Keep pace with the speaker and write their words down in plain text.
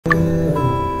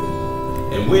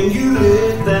when you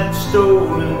lit that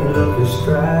stove and left us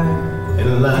dry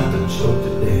and light to choke to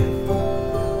death.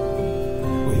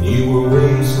 When you were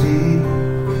waist deep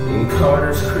in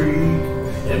Carter's Creek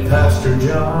and Pastor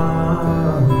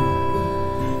John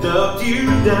ducked you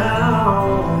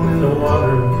down in the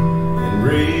water and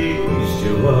raised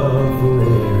you up from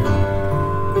there.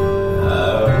 I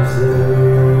was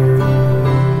there.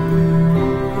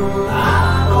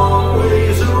 I'm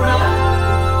always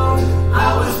around.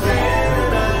 I was there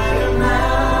and I am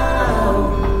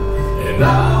now, and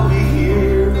I'll be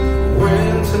here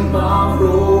when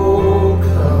tomorrow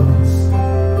comes.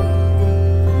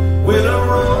 When a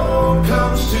road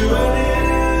comes to an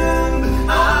end,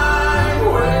 I'm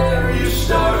where you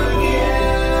start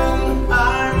again.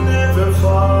 I'm never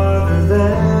farther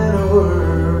than a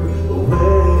word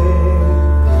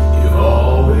away. You've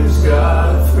always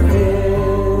got a friend.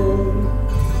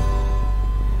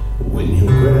 When your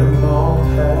grandma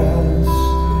passed,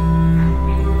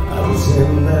 I was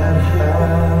in that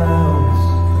house.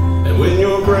 And when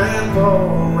your grandpa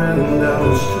ran down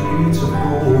the streets of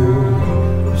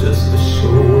gold just to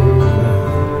show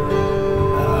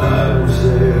I was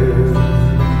there.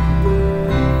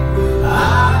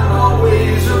 I'm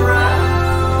always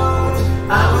around.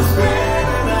 I was there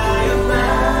and I am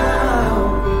now,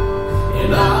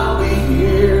 and I'll be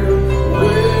here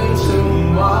when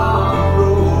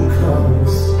tomorrow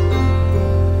comes.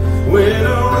 When a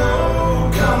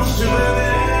road comes to an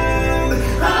end,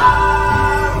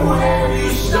 I'm where you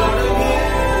start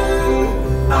again.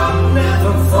 I'm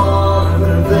never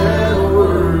farther than a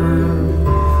word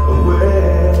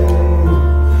away.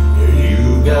 You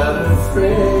got a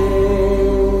friend.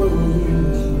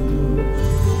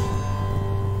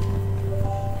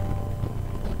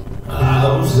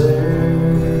 I was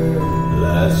there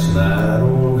last night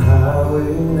on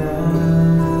Highway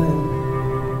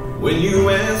 9 when you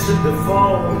answered the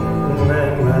phone and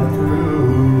ran right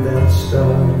through that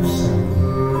stop sign.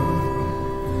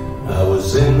 I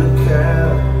was in the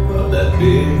cab of that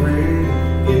big rig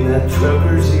in that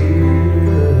trucker's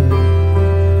ear,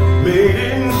 made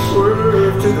him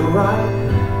swerve to the right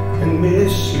and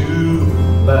miss you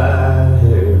by a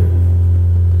hair.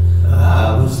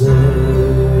 I was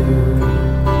there.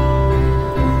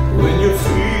 When you're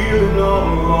feeling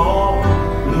all alone,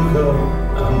 look up,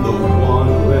 I'm the one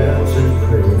who answered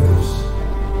prayers,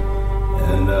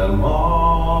 and I'm always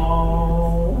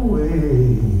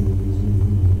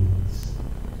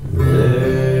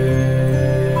there.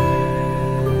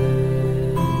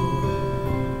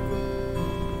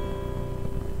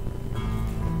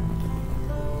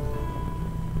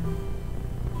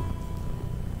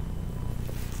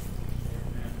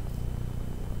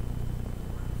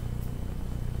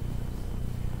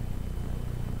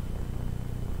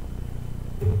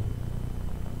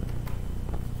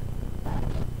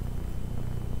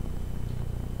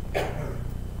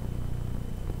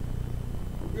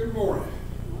 Good morning.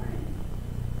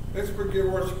 Let's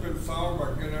begin worship in song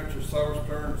by getting out your psalms,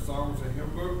 turn songs and hymn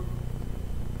book.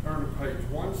 Turn to page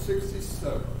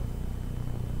 167.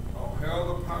 Oh,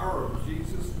 hail the power of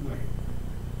Jesus' name.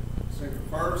 Sing the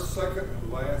first, second,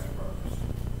 and last verse.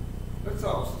 Let's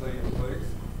all stand, please.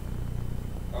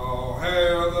 Oh,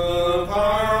 hail the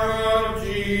power of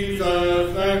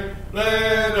Jesus' name.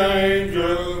 Let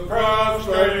angels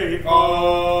prostrate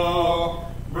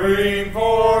fall. Bring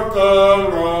forth the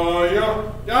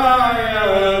royal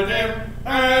diadem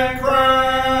and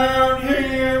crown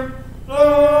him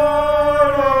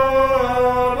Lord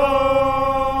of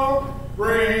all.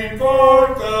 Bring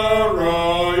forth the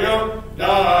royal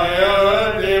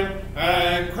diadem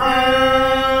and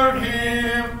crown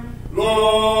him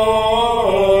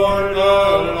Lord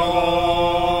of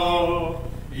all.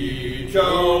 Ye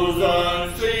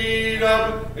chosen seed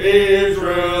of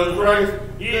Israel's race,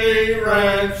 ye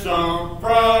ransom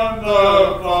from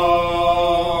the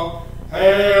fall.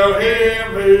 Hail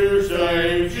him who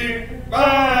saves you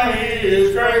by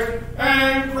his grace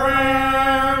and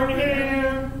crown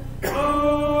him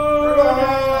Lord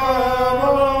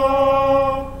of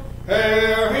all.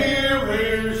 Hail him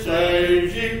who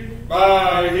saves you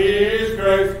by his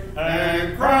grace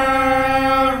and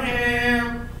crown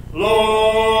him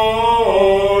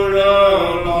Lord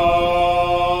of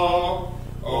all.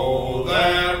 Oh,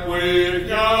 that with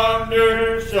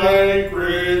yonder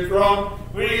sacred throng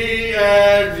we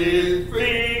at his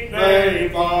feet may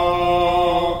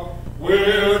fall.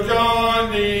 We'll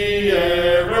join the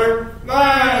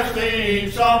everlasting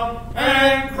song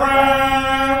and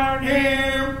crown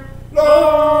him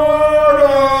Lord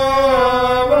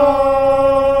of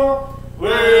all.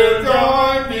 We'll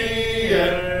join the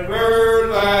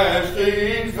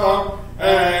everlasting song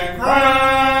and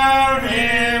crown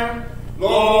him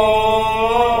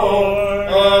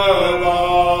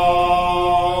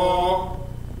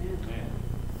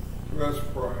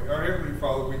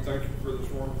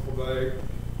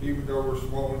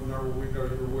However, we know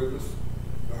you're with us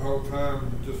the whole time,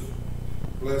 and just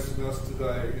blessing us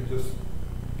today, and just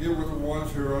get with the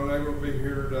ones who are unable to be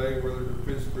here today, whether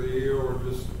they're physically ill or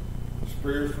just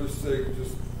spiritually sick.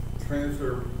 Just cleanse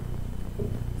their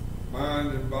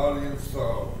mind and body and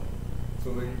soul,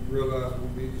 so they realize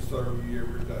we need to serve you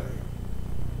every day,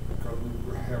 because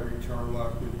we have eternal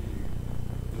life with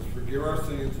you. Just forgive our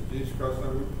sins. In Jesus Christ's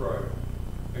name we pray.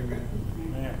 Amen.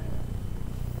 Amen.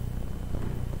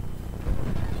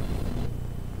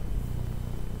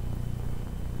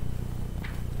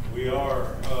 We are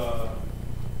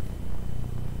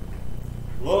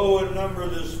low in number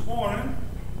this morning,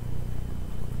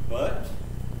 but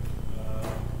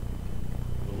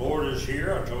the Lord is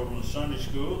here. I told them in Sunday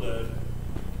school that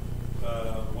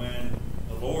when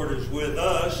the Lord is with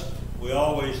us, we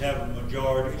always have a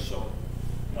majority, so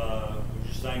we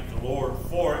just thank the Lord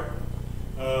for it.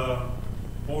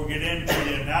 Before we get into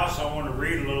the announcement, I want to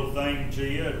read a little thing to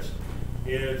you.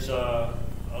 It's a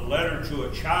letter to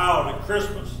a child at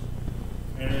Christmas.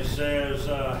 And it says,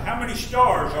 how many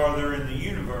stars are there in the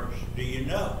universe? Do you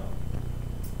know?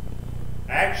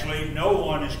 Actually, no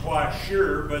one is quite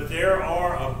sure, but there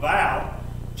are about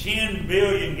 10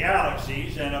 billion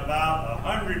galaxies and about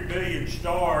 100 billion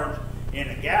stars in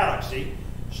a galaxy.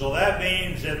 So that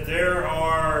means that there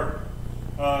are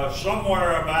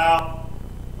somewhere about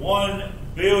 1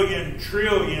 billion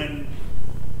trillion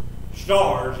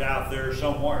stars out there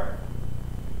somewhere.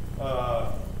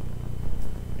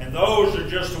 And those are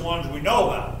just the ones we know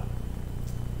about.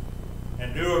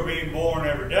 And new are being born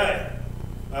every day.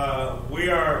 We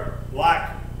are like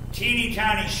teeny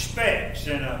tiny specks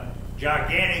in a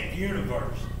gigantic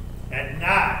universe. At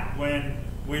night, when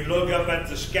we look up at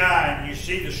the sky and you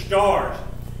see the stars,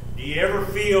 do you ever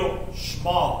feel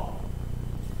small?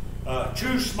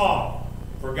 Too small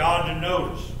for God to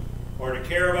notice or to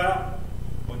care about?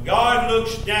 When God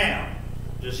looks down,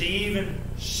 does He even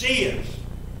see us?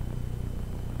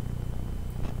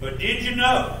 But did you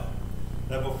know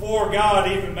that before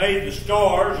God even made the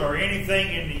stars or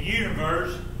anything in the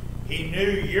universe, He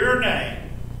knew your name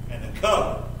and the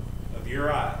color of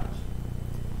your eyes?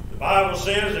 The Bible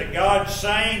says that God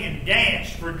sang and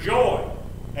danced for joy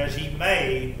as He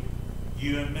made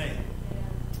you and me.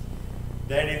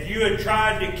 That if you had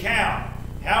tried to count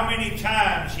how many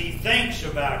times He thinks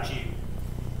about you,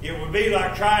 it would be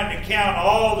like trying to count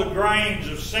all the grains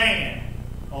of sand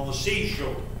on the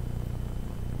seashore.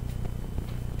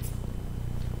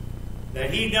 That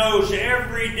He knows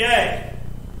every day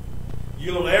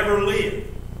you'll ever live.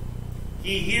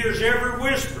 He hears every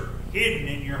whisper hidden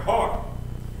in your heart.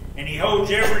 And He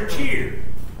holds every tear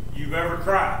you've ever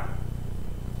cried.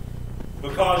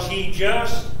 Because He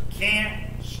just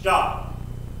can't stop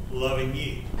loving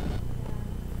you.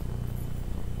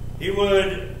 He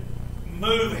would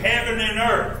move heaven and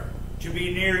earth to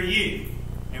be near you.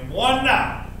 And one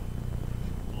night,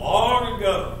 long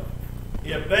ago,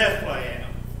 in Bethlehem,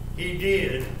 He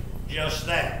did just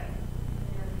that.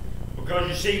 Because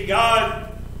you see, God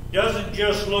doesn't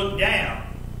just look down.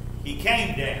 He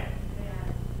came down.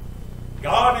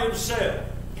 God Himself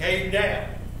came down.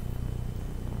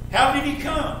 How did He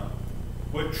come?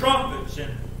 With trumpets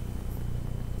and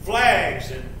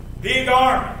flags and big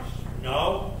armies?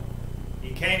 No. He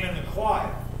came in the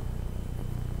quiet.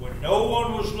 When no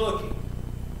one was looking.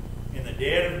 In the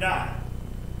dead of night.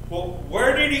 Well,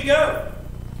 where did He go?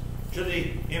 To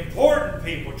the important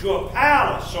people, to a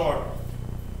palace or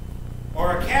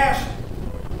a castle.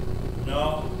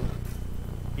 No.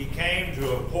 He came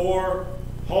to a poor,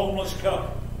 homeless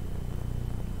couple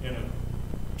in a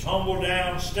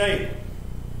tumble-down state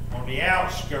on the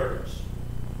outskirts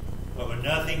of a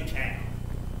nothing town.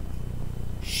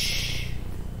 Shh.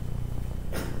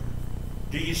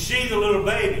 Do you see the little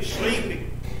baby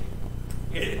sleeping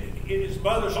in his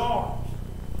mother's arms?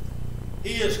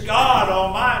 He is God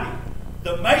Almighty,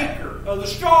 the maker of the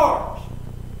stars.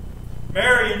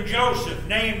 Mary and Joseph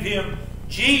named Him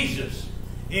Jesus,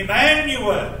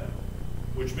 Emmanuel,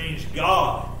 which means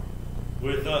God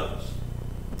with us.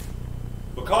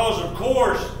 Because, of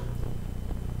course,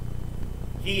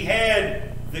 He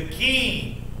had the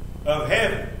King of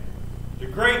heaven, the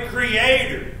great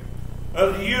creator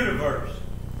of the universe,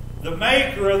 the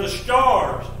maker of the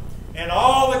stars and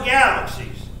all the galaxies,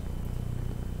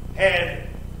 had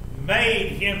made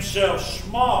Himself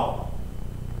small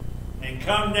and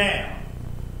come down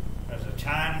as a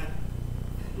tiny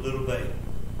little baby.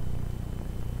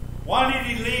 Why did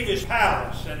He leave His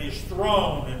palace and His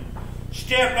throne and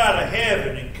step out of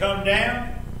heaven and come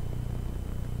down?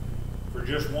 For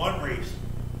just one reason.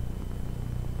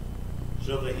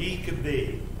 So that He could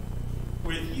be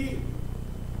with you.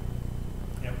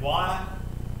 And why?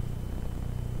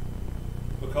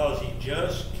 because He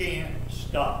just can't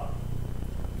stop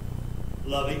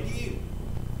loving you.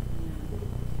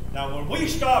 Now, when we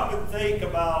stop and think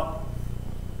about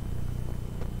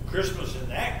Christmas in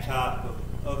that type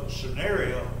of a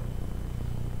scenario,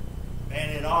 man,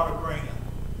 it ought to bring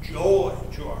a joy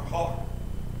to our heart.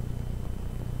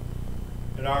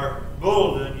 In our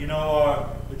bulletin,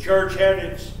 the church had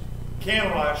its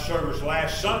candlelight service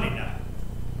last Sunday night.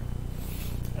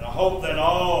 And I hope that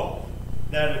all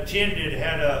that attended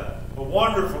had a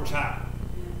wonderful time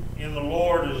in the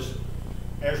Lord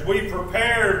as we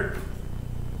prepared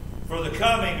for the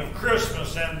coming of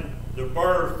Christmas and the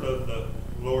birth of the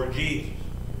Lord Jesus.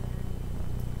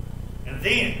 And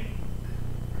then,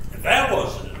 if that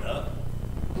wasn't enough,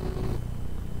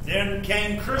 then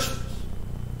came Christmas.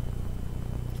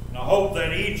 And I hope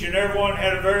that each and everyone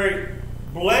had a very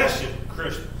blessed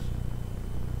Christmas.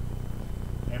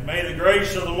 And may the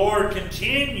grace of the Lord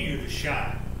continue to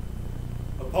shine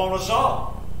upon us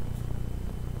all.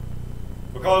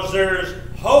 Because there is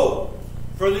hope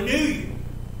for the new year.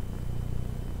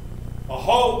 A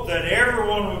hope that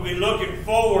everyone will be looking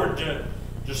forward to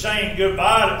saying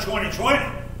goodbye to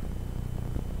 2020.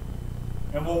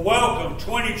 And will welcome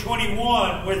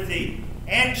 2021 with the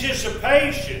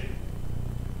anticipation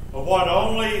of what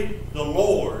only the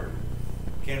Lord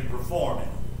can perform in it.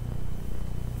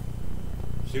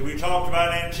 See, we talked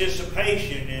about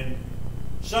anticipation in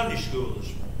Sunday school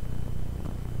this morning.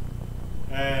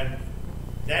 And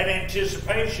that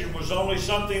anticipation was only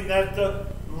something that the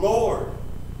Lord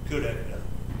could have done.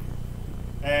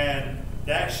 And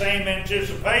that same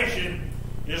anticipation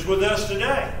is with us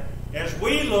today. As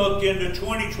we look into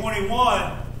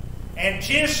 2021,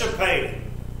 anticipating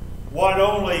what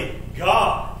only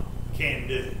God can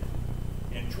do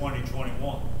in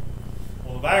 2021.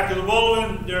 On the back of the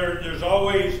bulletin, there's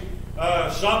always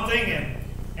something, and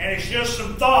it's just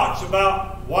some thoughts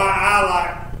about why I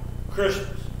like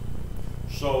Christmas.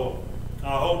 So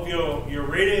I hope you'll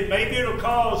read it. Maybe it'll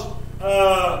cause,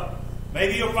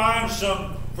 maybe you'll find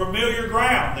some familiar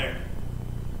ground there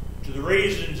to the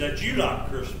reasons that you like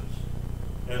Christmas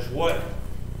as well.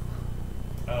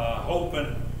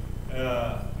 Hoping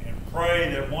and pray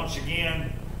that once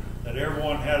again that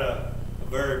everyone had a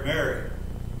very Merry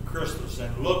Christmas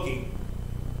and looking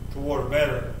toward a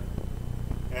better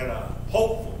and a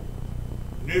hopeful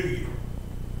New Year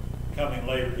coming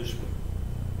later this week.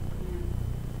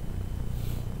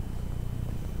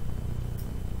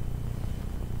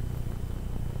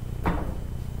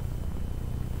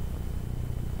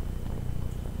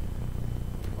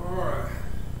 All right.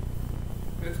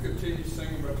 Let's continue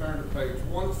singing by turn to page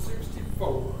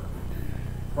 164.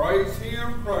 Praise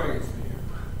Him, praise Him.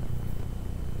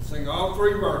 Sing all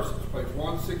three verses, page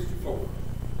 164.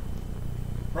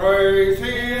 Praise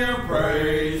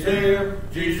Him,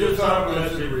 Jesus our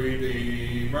blessed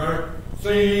Redeemer.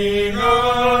 Sing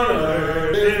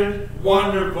alert His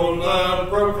wonderful love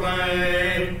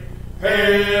proclaim.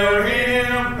 Hail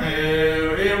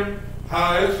Him,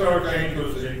 highest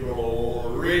archangels in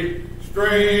glory.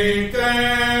 Strength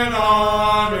and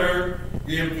honor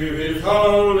give to His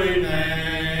holy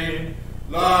name.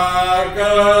 Like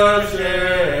a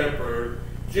shepherd,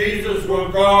 Jesus will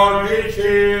guard His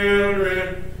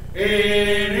children.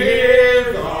 In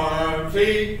His arms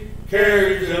He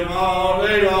carries them all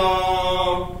day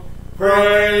long.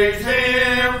 Praise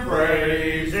Him,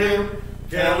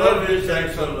 tell of His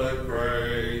excellent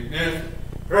greatness.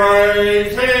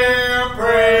 Praise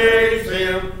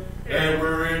Him,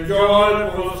 ever in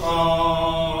joyful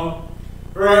song.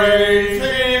 Praise Him,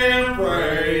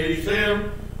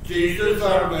 Jesus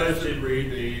our blessed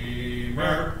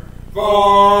Redeemer. For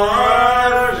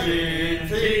our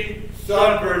sins He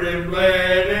suffered and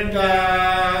bled and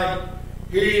died.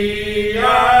 He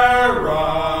our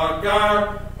rock,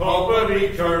 our hope of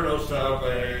eternal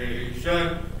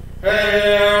salvation.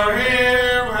 Hail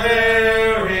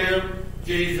Him,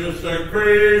 Jesus the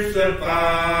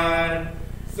crucified.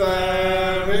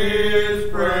 Sing His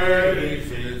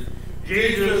praises,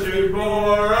 Jesus who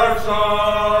bore our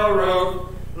sorrow.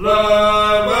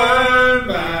 Love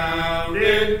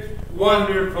unbounded,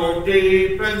 wonderful,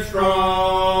 deep and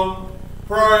strong.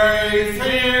 Praise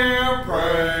Him,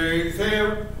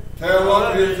 tell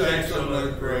of His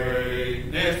excellent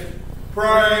greatness.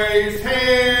 Praise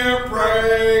Him,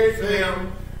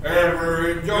 ever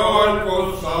in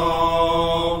joyful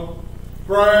song.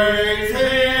 Praise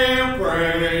Him,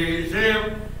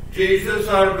 Jesus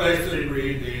our blessed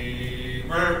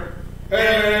Redeemer.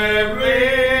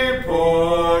 Heavenly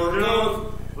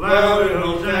portals, loud and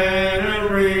Hosanna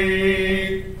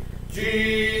ring.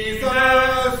 Jesus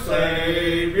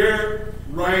Savior,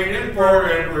 reigning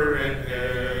forever and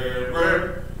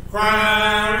ever.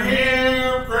 Crown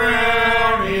him,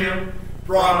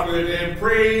 prophet and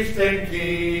priest and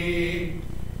king.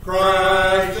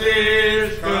 Christ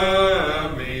is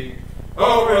coming,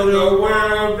 over the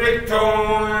world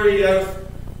victorious.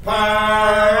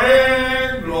 Power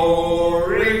and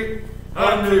glory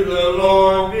unto the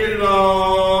Lord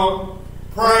belong.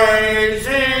 Praise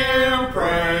him,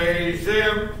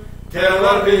 tell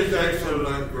of his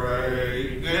excellent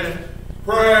greatness.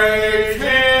 Praise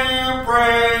him,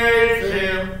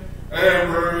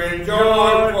 ever in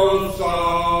joyful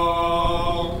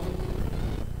song.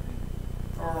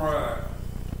 All right.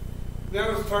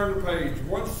 Now let's turn to page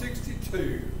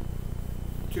 162.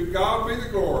 To God be the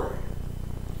glory.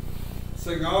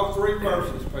 Sing all three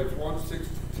verses, page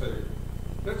 162.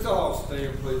 Let's all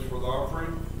stand, please, for the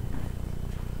offering.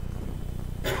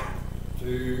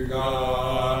 To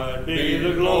God be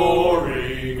the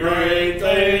glory, great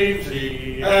things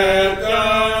he hath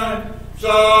done. So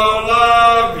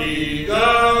loved he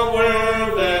the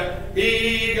world that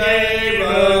he gave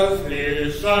us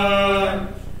his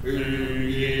Son, who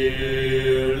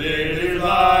yielded his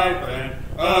life and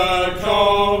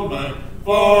atonement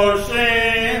for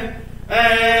sin,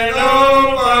 and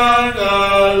opened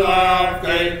the life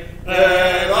gate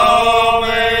that all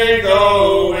may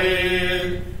go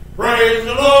in. Praise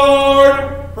the Lord,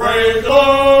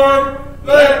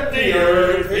 let the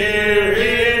earth hear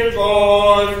his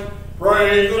voice.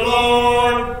 Praise the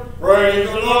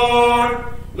Lord,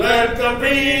 let the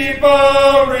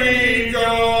people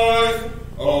rejoice.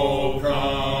 Oh,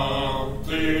 come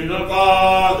to the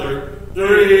Father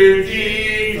through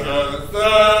Jesus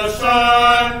the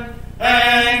Son,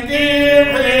 and give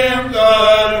him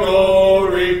the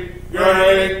glory,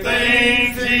 great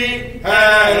things he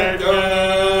has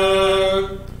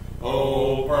done.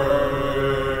 Oh,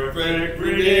 perfect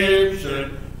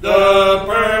redemption, the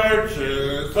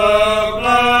purchase of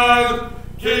blood,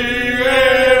 to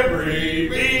every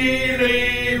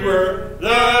believer,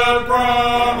 the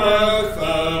promise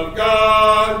of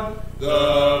God,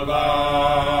 the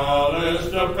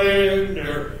vilest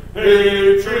offender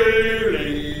who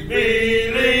truly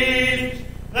believes,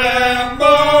 that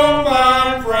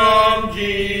moment from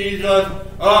Jesus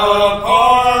a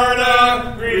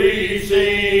pardon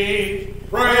receives.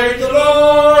 Praise the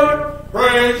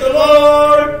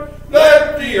Lord,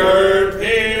 let the earth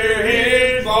hear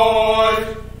his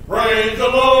voice. Praise the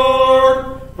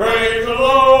Lord,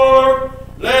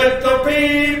 let the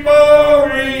people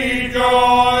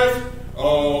rejoice.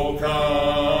 Oh,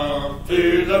 come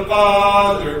to the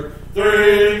Father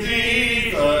through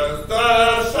Jesus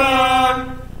the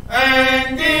Son,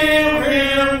 and give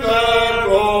him the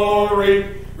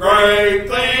glory, great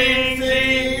things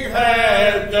he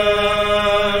has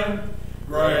done.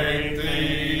 Great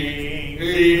things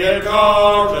he has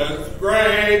caused us,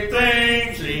 great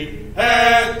things he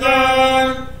has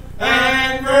done,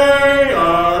 and great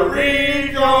our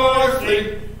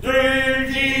rejoicing through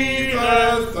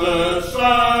Jesus the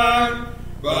Son.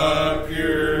 But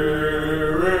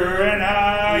purer and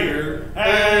higher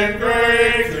and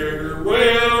greater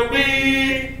will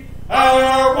be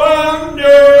our wonder,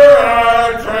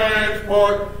 our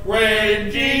transport,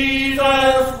 when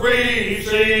Jesus we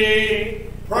see.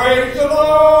 Praise the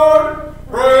Lord,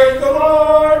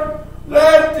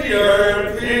 let the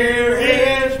earth hear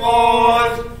his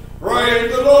voice.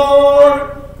 Praise the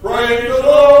Lord,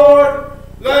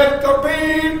 let the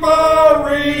people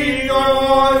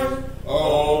rejoice.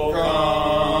 Oh,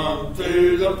 come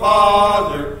to the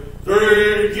Father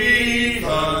through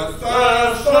Jesus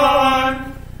the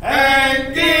Son,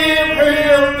 and give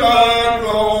him the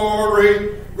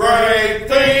glory, great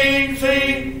things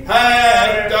he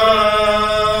has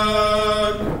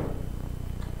done.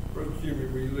 Brother Jimmy,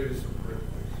 will you lead us in prayer,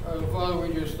 please? Father,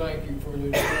 we just thank you for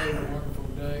this great and wonderful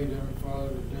day, dear Father,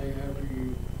 the day after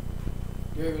you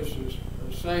gave us a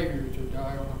Savior to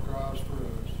die on the cross for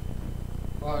us.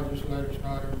 Father, just let us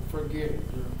not ever forget,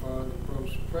 dear Father, the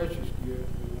most precious gift,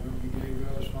 the one you gave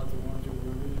us, not the ones that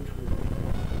were under the tree.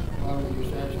 Father, we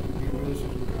just ask you to be with us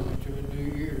as we come into a new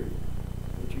year,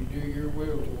 that you do your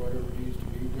will to whatever needs to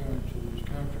be done to this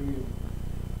country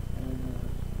and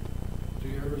to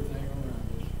everything around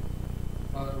us.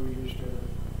 Father, we just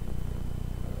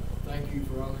thank you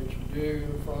for all that you do.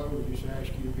 Father, we just ask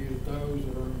you to be with those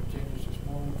that are in attendance this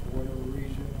morning for whatever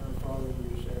reason. Father, we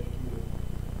just ask you to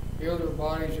heal their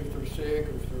bodies if they're sick,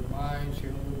 or if their minds,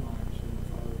 heal their minds. And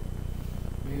Father,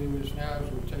 be with us now as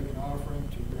we take an offering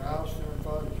to your house, there,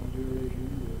 Father, that you do it as you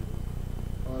would.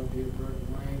 Father, be with Brother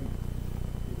Wayne.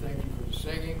 We thank you for the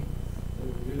singing, that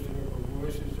we lifted up our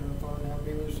voices, there, Father. Now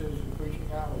be with us as the preaching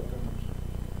hour comes.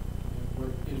 And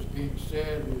what is being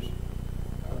said is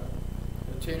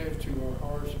that attentive to our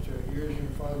hearts and to our ears,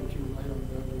 and Father, that you would lay on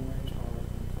Brother Wayne's heart,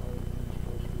 and Father, that we're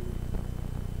supposed to do.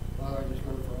 Father, I just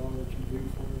love for all that you do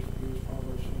for us, forgive us for all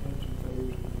our sins and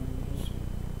failures and weakness.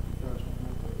 In God's name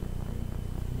I pray.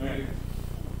 Amen.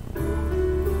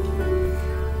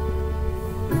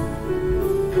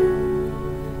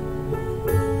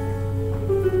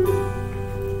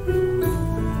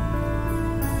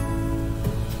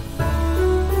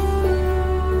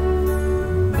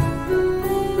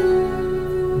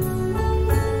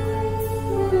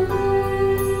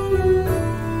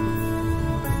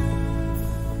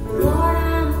 Lord,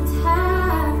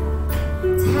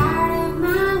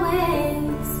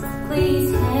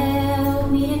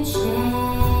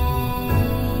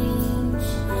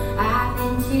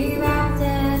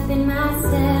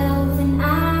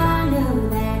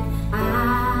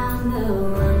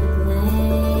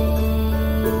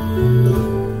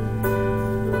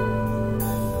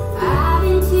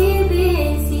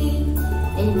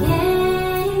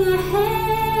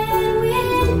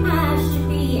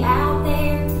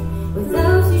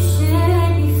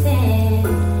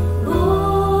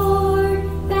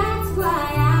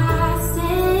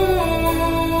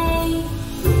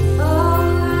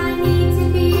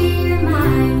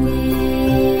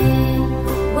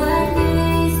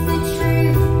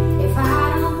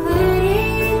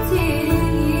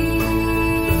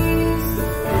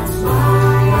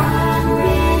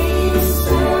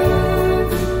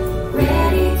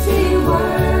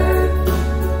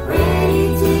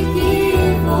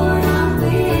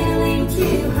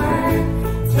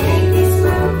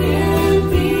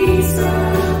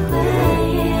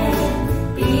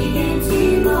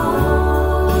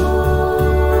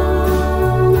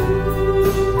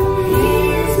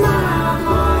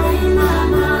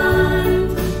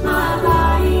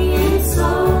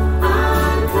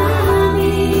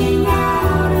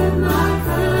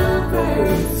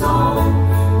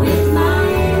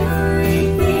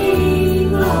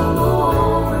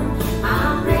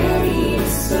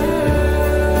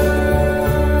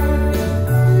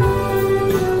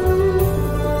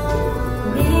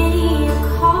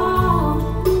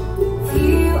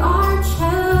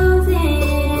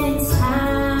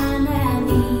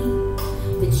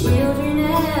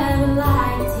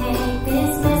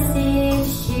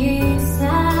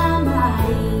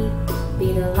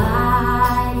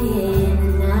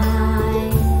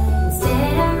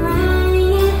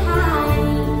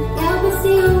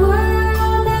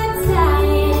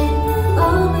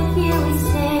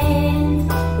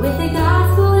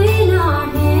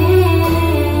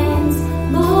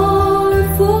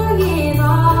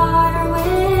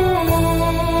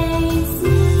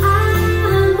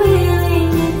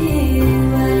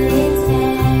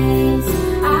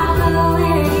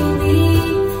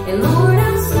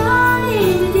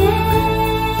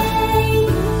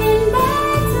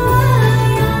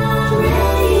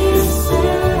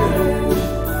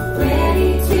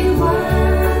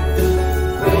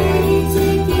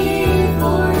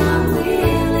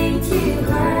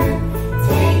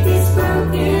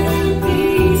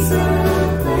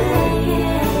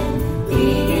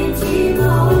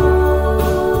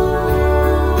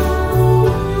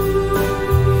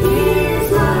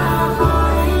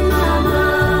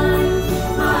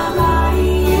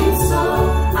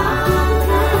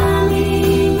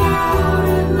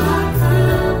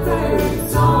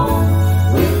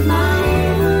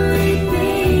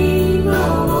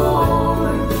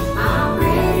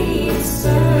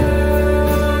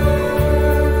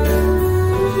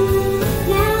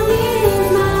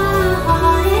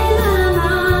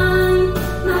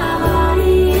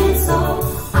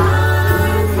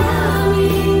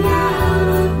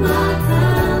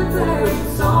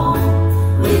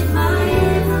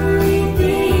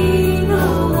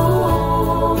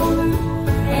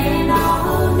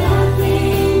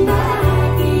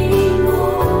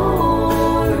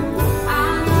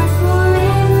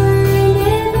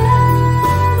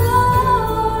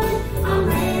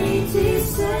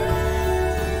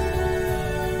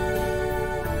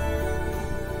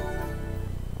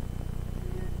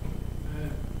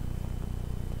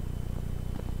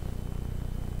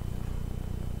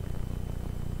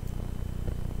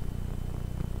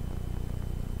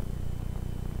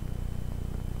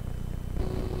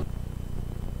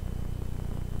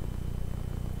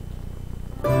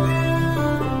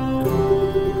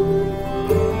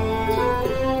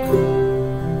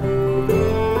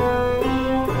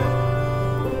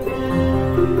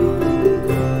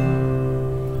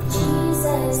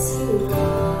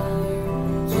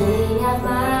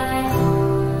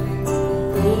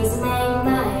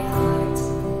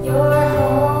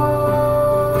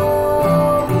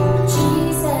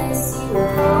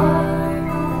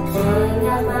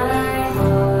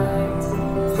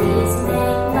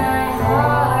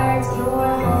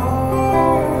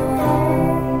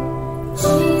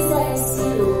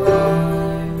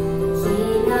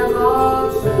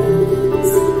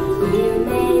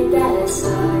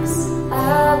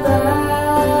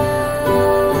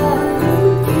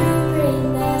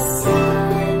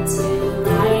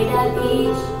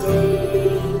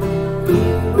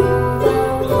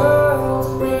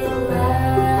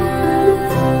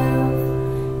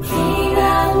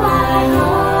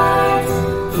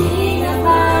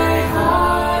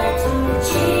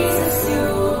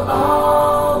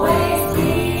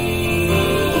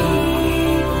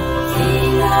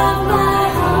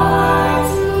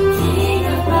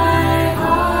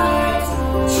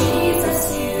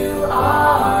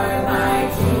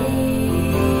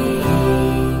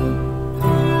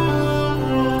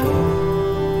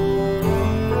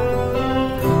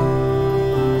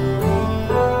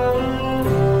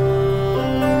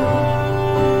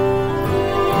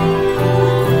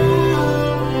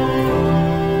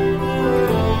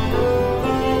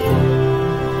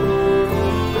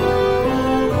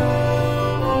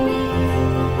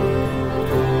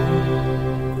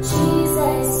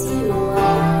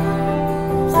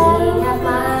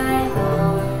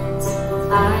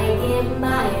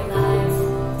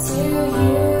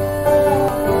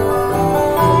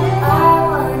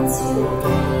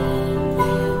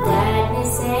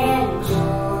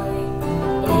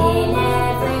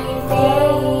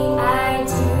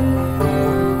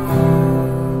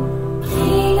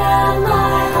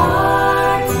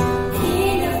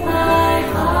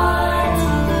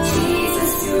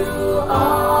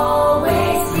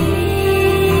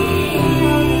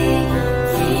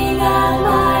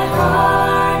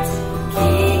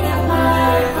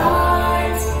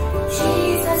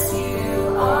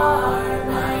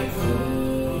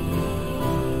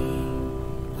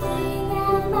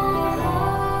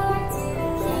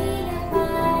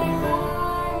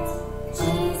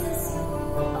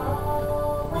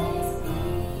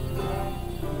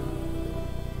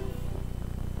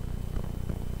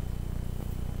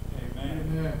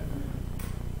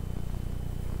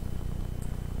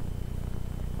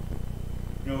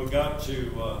 We got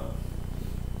to,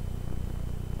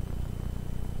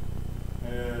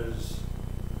 as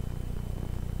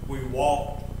we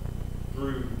walked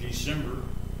through December,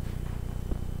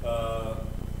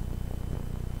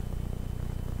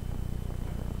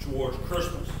 towards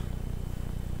Christmas,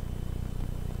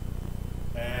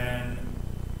 and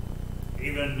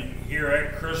even here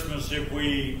at Christmas, if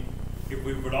we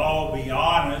would all be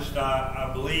honest,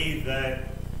 I believe that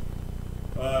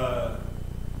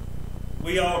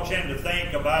we all tend to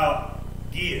think about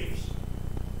gifts.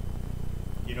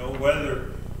 You know,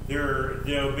 whether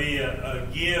there'll be a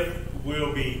gift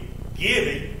we'll be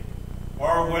giving,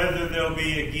 or whether there'll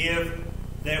be a gift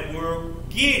that we're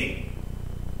getting.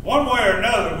 One way or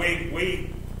another, we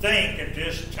think at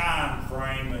this time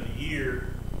frame of the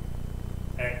year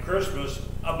at Christmas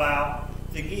about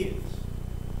the gifts.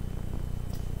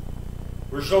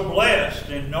 We're so blessed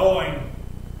in knowing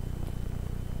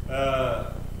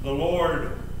the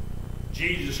Lord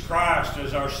Jesus Christ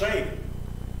as our Savior.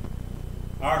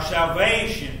 Our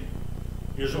salvation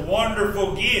is a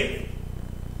wonderful gift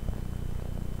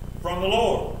from the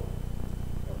Lord.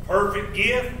 A perfect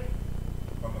gift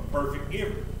from a perfect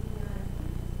giver.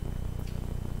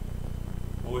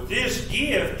 But with this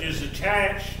gift is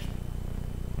attached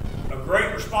a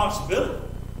great responsibility.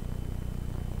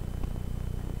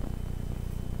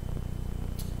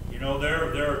 You know,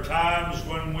 there are times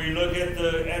when we look at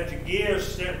the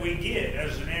gifts that we get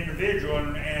as an individual,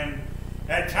 and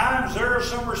at times there is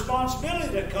some responsibility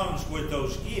that comes with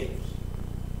those gifts.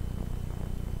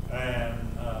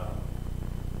 And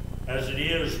as it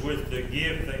is with the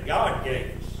gift that God gave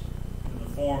us in the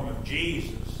form of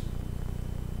Jesus,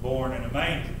 born in a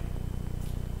manger.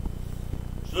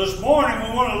 So this morning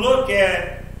we want to look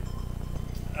at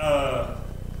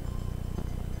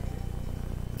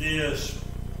this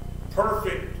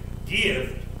perfect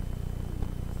gift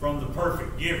from the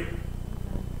perfect giver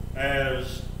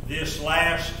as this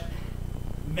last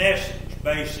message,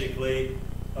 basically,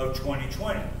 of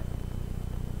 2020.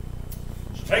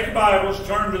 So take your Bibles,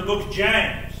 turn to the book of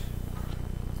James,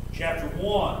 chapter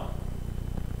 1.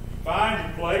 Find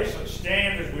your place. Let's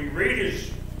stand as we read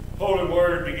His holy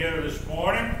word together this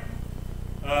morning.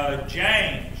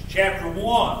 James, chapter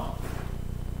 1.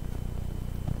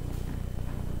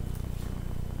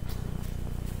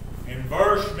 In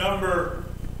verse number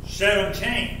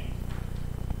 17,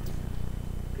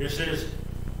 it says,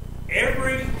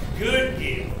 every good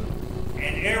gift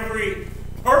and every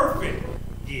perfect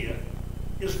gift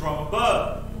is from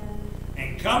above,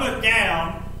 and cometh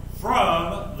down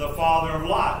from the Father of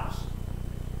lights,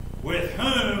 with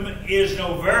whom is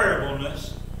no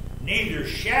variableness, neither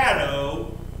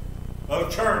shadow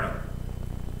of turning.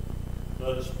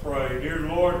 Let us pray. Dear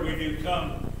Lord, we do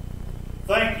come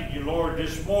thanking you, Lord,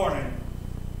 this morning.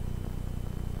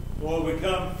 Lord, we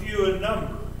come few in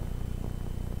number.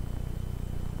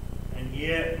 And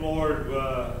yet, Lord,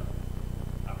 I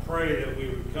pray that we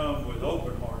would come with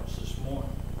open hearts this morning.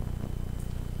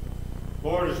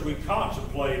 Lord, as we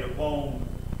contemplate upon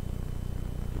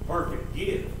the perfect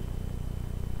gift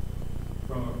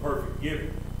from a perfect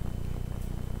giver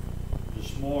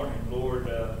this morning, Lord,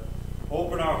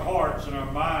 open our hearts and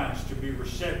our minds to be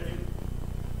receptive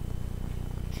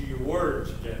to your word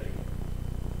today.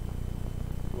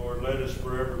 Lord, let us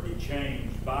forever be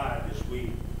changed by it as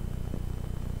we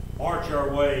march our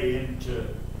way into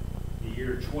the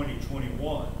year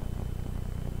 2021.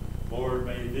 Lord,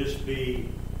 may this be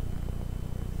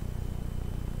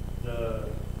the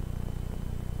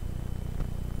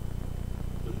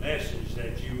message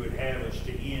that you would have us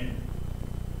to end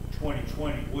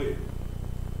 2020 with.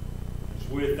 It's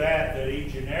with that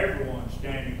each and everyone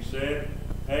standing said,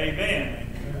 amen.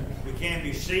 And we can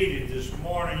be seated this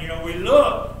morning. You know, we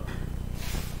look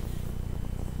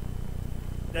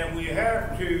that we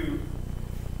have to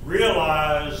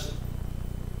realize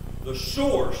the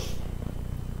source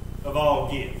of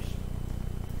all gifts.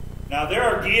 Now, there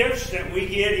are gifts that we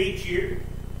get each year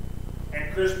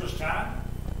at Christmas time.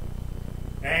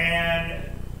 And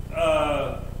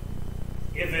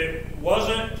if it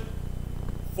wasn't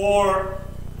for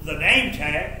the name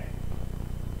tag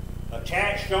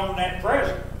attached on that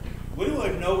present, we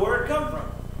wouldn't know where it come from.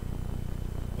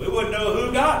 We wouldn't know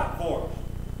who got it for us.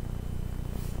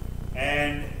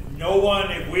 And no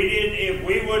one, if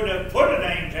we wouldn't have put a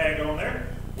name tag on there,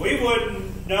 we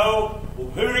wouldn't know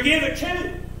who to give it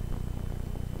to.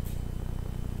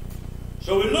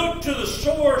 So we look to the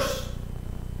source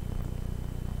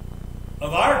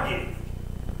of our gift.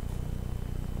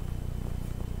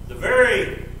 The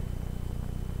very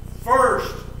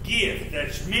first gift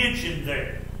that's mentioned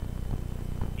there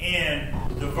in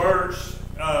the verse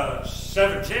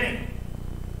 17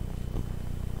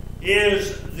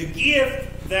 is the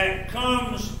gift that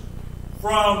comes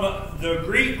from the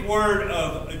Greek word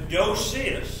of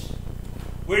dosis,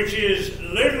 which is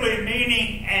literally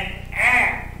meaning an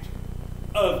act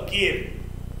of giving.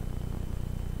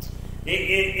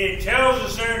 It tells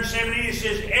us there in 17, it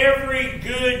says, every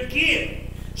good gift.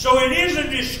 So it is a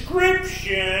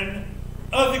description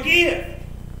of the gift.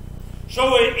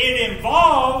 So it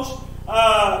involves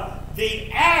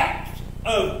the act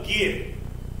of giving.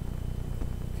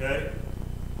 Okay?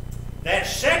 That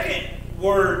second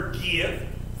word, gift,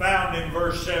 found in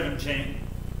verse 17,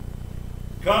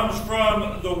 comes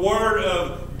from the word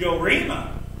of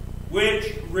dorema,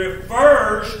 which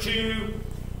refers to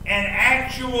an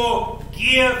actual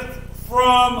gift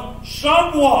from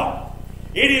someone.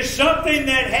 It is something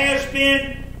that has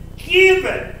been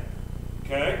given.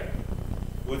 Okay?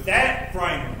 With that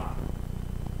frame of mind.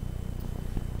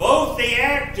 Both the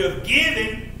act of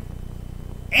giving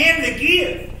and the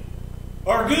gift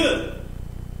are good.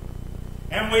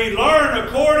 And we learn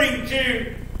according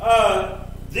to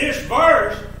this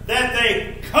verse that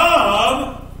they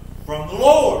come from the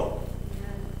Lord.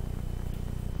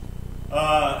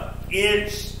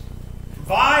 It's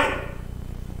vital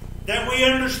that we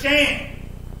understand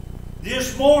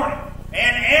this morning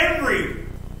and every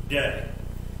day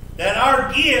that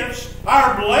our gifts,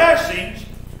 our blessings,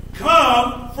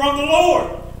 come from the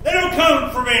Lord. They don't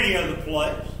come from any other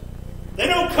place. They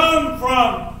don't come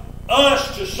from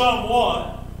us to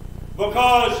someone,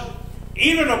 because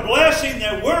even a blessing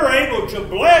that we're able to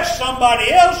bless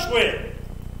somebody else with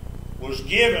was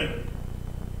given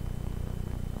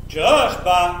to us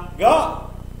by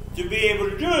God to be able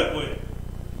to do it with.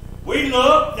 We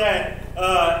look that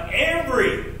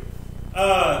every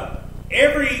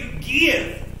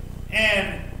gift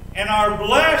and our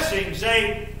blessings,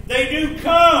 they do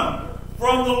come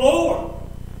from the Lord.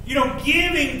 You know,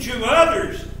 giving to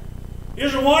others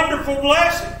is a wonderful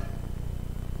blessing.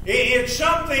 It's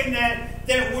something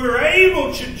that we're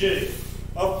able to do,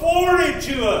 afforded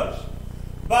to us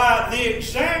by the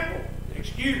example,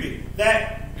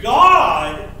 that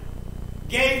God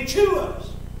gave to us.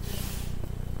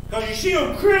 Because you see,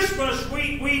 on Christmas,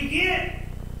 we get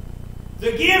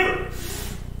the giver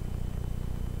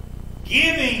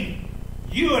giving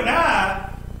you and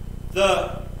I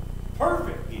the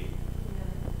perfect gift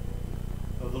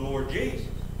of the Lord Jesus.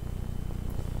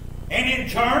 And in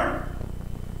turn,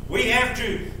 we have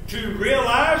to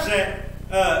realize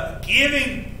that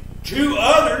giving to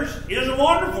others is a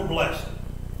wonderful blessing.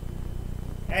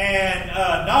 And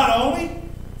not only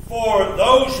for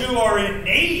those who are in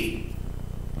need,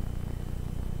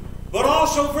 but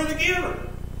also for the giver.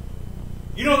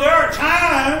 You know, there are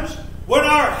times when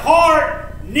our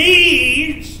heart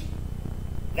needs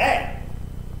that.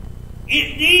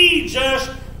 It needs us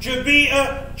to be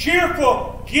a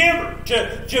cheerful giver,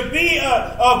 to be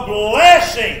a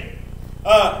blessing,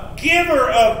 a giver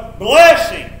of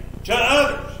blessing to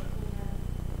others.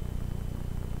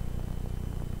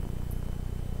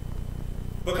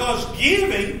 Because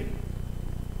giving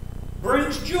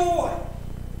brings joy.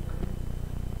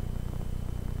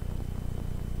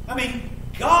 I mean,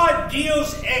 God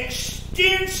deals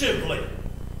extensively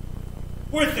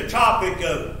with the topic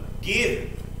of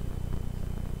giving.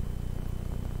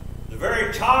 The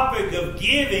very topic of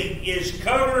giving is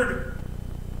covered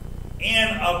in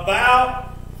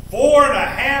about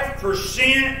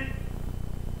 4.5%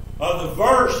 of the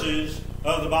verses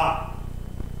of the Bible.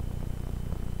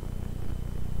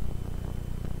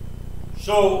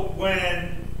 So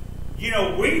when,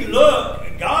 we look,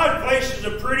 God places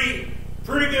a pretty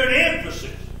good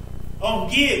emphasis on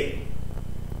giving.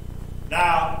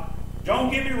 Now, don't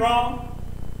get me wrong.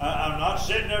 I'm not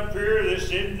sitting up here.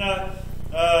 This isn't a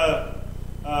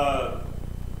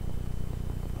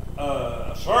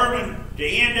sermon to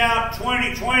end out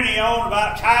 2020 on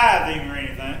about tithing or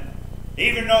anything,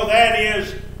 even though that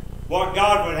is what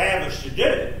God would have us to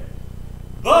do.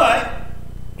 But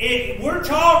we're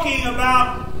talking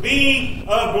about being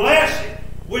a blessing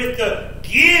with the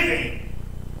giving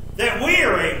that we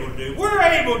are able to do. We're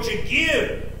able to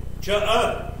give to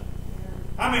others.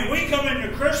 I mean, we come into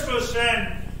Christmas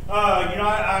and,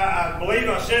 I believe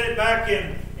I said it back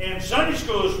in Sunday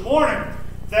school this morning,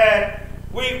 that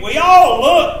we all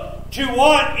look to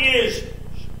what is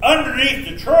underneath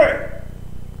the tree,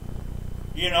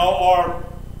 or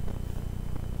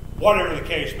whatever the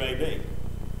case may be.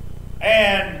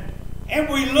 And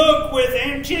we look with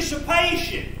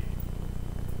anticipation,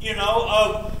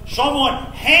 of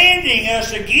someone handing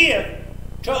us a gift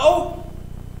to open.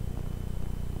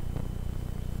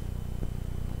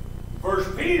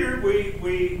 First Peter,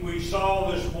 we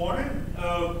saw this morning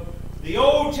of the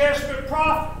Old Testament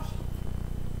prophets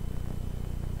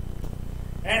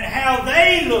and how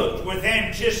they looked with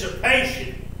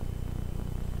anticipation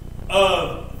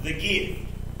of the gift.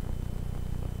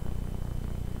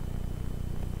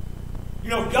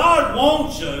 God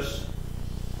wants us.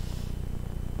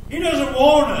 He doesn't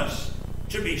want us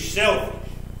to be selfish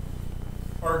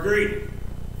or greedy.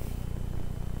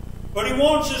 But He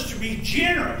wants us to be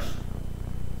generous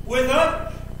with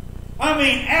others. I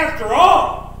mean, after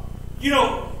all,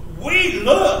 we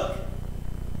look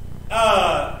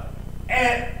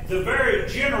at the very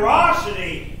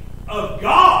generosity of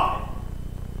God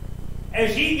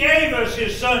as He gave us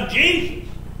His Son Jesus.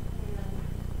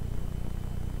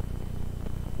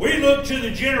 We look to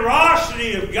the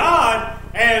generosity of God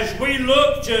as we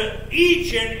look to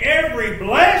each and every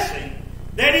blessing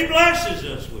that He blesses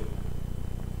us with.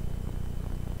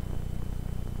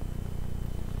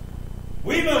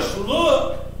 We must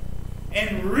look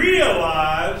and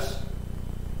realize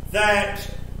that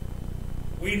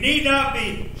we need not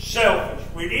be selfish.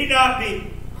 We need not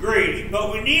be greedy.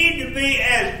 But we need to be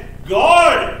as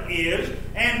God is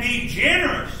and be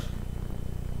generous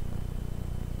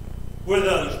with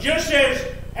others. Just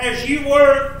as you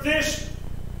were this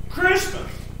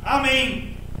Christmas. I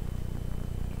mean,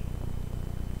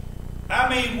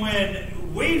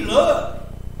 when we look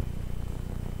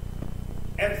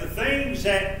at the things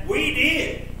that we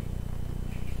did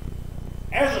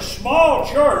as a small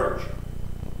church,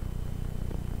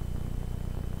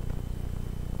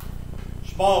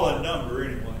 small in number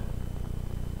anyway,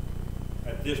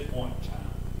 at this point in time,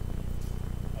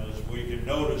 as we can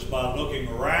notice by looking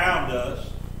around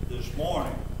us this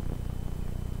morning,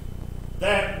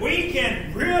 that we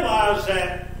can realize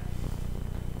that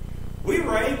we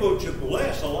were able to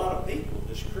bless a lot of people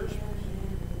this Christmas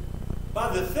by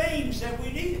the things that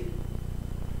we did.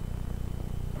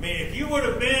 I mean, if you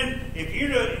had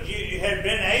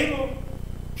been able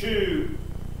to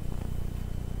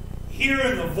hear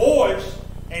in the voice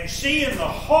and see in the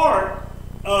heart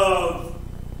of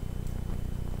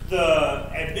the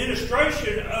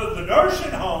administration of the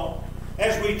nursing home,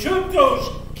 as we took those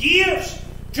gifts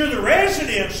to the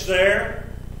residents there,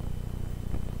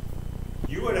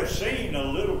 you would have seen a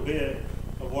little bit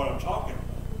of what I'm talking about.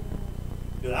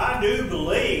 Because I do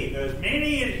believe, as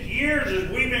many years as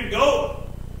we've been going,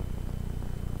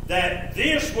 that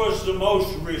this was the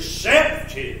most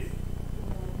receptive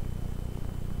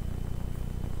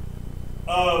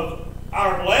of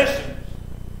our blessings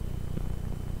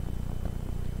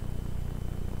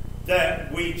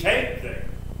that we take there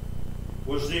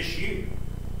was this year.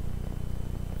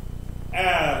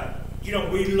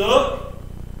 We look,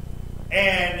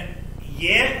 and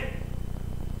yet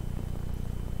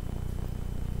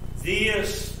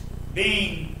this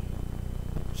being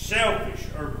selfish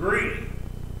or greedy,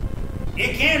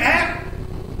 it can't happen.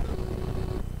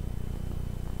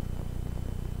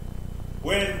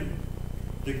 When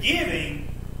the giving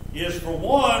is, for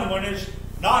one, when it's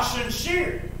not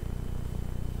sincere.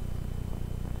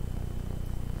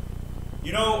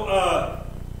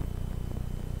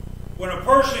 When a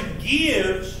person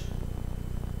gives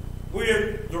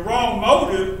with the wrong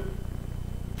motive,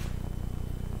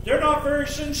 they're not very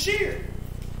sincere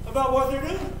about what they're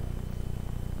doing.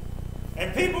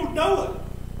 And people know it.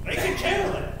 They can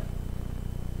tell that.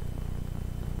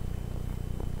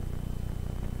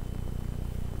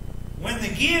 When the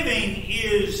giving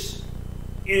is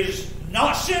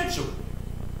not sensible.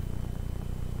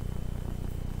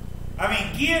 I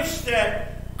mean, gifts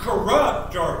that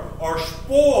corrupt or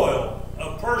spoil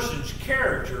a person's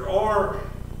character or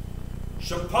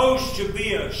supposed to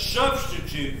be a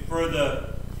substitute for the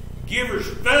giver's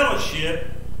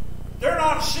fellowship, they're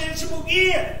not a sensible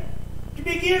gift to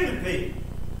be given people.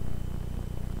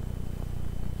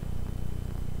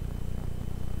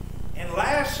 And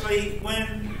lastly,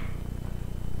 when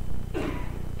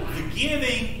the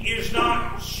giving is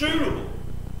not suitable.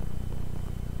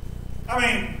 I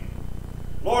mean,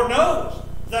 Lord knows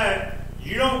that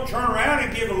you don't turn around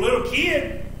and give a little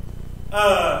kid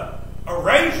a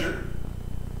razor,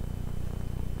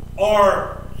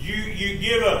 or you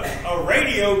give a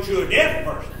radio to a deaf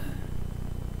person.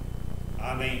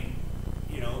 I mean,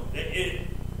 it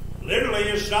literally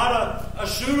is not a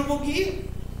suitable gift.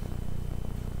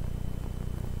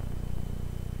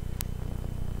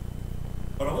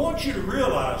 But I want you to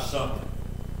realize something.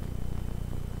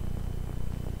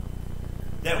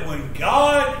 That when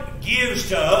God gives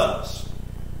to us,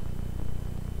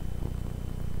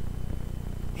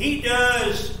 He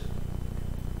does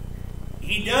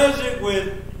it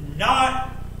with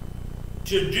not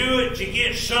to do it to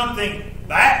get something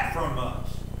back from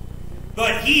us.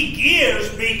 But He gives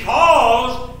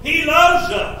because He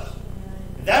loves us.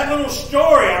 That little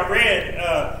story I read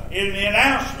in the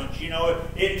announcements,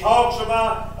 it talks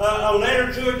about a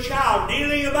letter to a child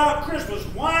dealing about Christmas.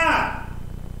 Why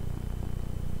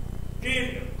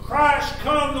did Christ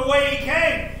come the way He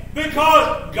came?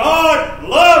 Because God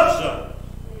loves us.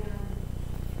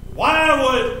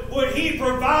 Why would He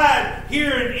provide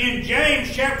here in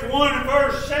James chapter 1 and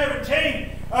verse 17?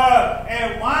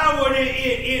 And why would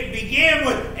it begin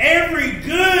with every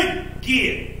good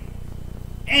gift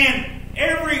and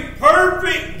every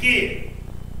perfect gift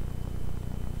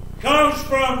comes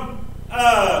from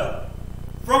above,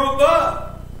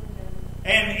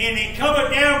 and it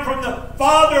cometh down from the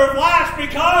Father of lights,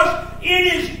 because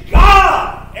it is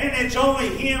God, and it's only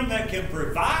Him that can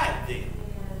provide them.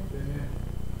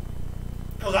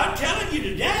 Because I'm telling you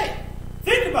today,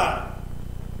 think about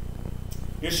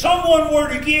it. If someone were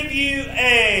to give you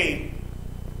a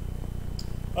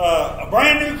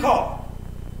brand new car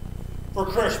for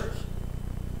Christmas,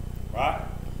 right?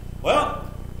 Well,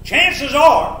 chances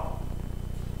are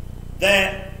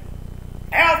that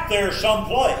out there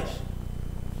someplace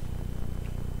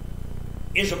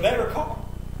is a better car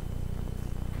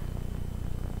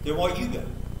than what you got.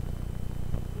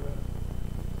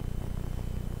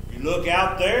 You look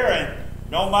out there, and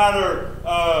no matter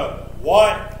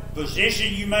what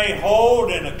position you may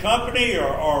hold in a company,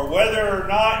 or whether or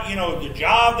not, the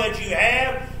job that you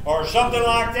have or something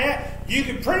like that, you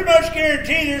can pretty much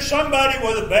guarantee there's somebody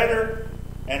with a better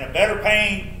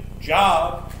paying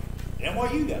job than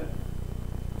what you got.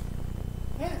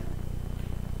 Yeah.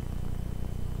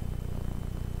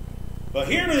 But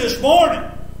hear me this morning,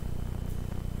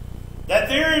 that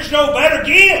there is no better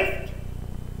gift.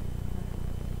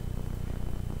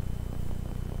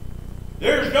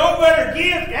 There's no better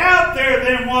gift out there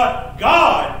than what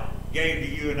God gave to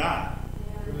you and I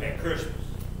at Christmas.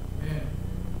 Amen.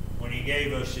 When He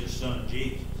gave us His Son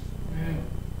Jesus. Amen.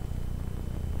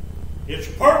 It's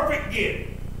a perfect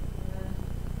gift.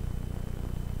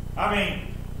 I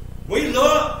mean, we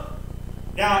look.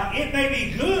 Now, it may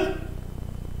be good.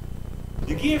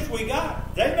 The gifts we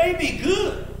got, they may be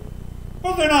good,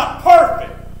 but they're not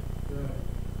perfect.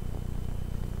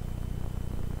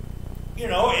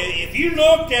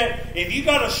 If you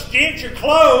got a stench of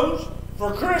clothes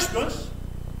for Christmas,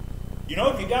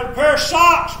 if you got a pair of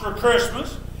socks for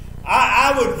Christmas,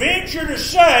 I would venture to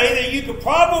say that you could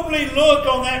probably look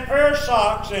on that pair of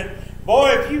socks, and boy,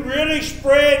 if you really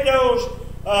spread those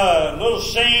little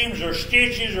seams or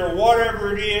stitches or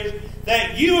whatever it is,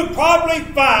 that you would probably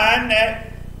find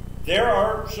that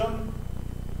there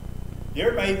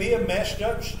may be a messed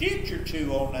up stitch or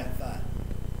two on that thing.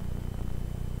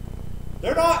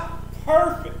 They're not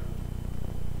perfect.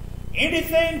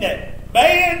 Anything that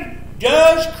man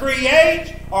does,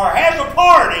 creates, or has a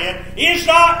part in is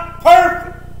not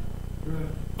perfect.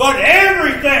 But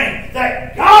everything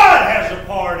that God has a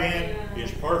part in is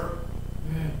perfect.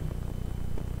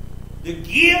 The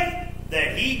gift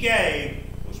that He gave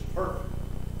was perfect.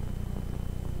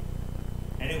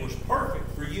 And it was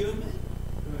perfect for you and me.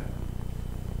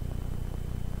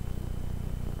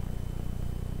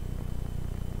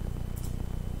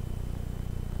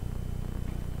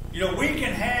 You know, we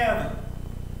can have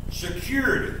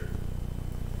security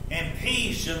and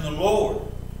peace in the Lord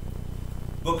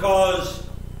because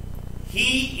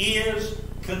He is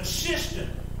consistent.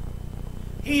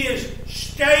 He is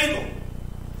stable.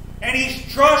 And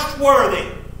He's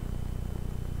trustworthy.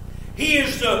 He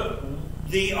is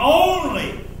the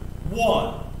only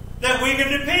one that we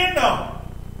can depend on.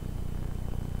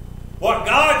 What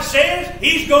God says,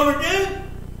 He's going to do.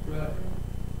 Right.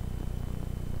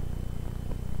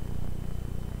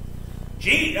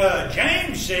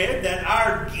 James said that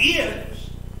our gifts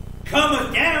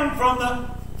cometh down from the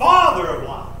Father of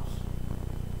lights.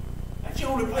 That's the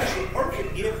only place a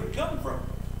perfect gift would come from.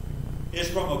 It's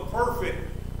from a perfect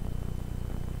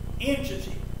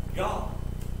entity, God.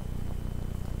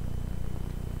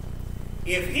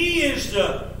 If He is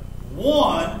the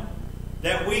one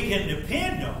that we can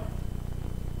depend on,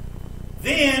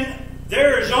 then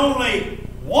there is only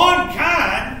one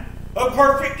kind of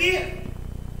perfect gift.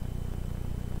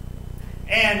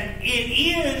 And it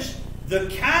is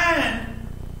the kind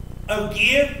of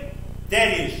gift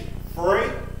that is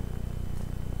free.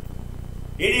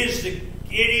 It is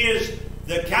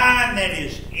the kind that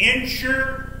is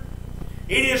insured.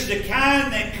 It is the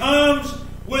kind that comes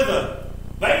with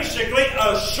basically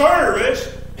a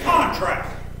service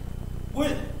contract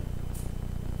with it.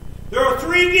 There are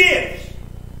three gifts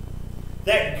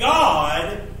that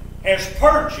God has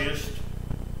purchased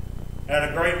at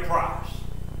a great price.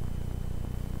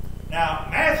 Now,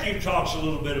 Matthew talks a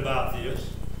little bit about this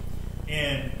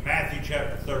in Matthew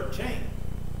chapter 13.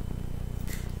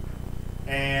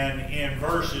 And in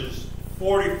verses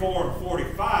 44 and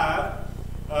 45,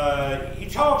 he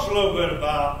talks a little bit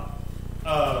about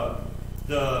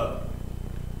the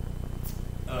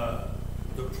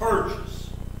purchase.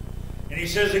 And he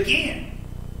says again,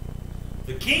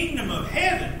 the kingdom of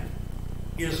heaven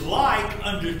is like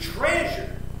unto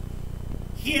treasure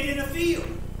hid in a field,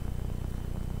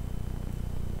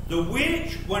 the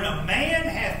which when a man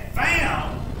hath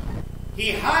found,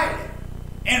 he hideth,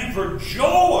 and for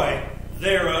joy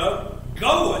thereof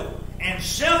goeth and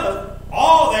selleth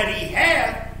all that he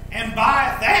hath, and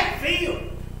buyeth that field.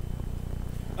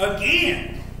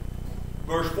 Again,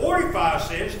 verse 45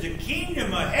 says, the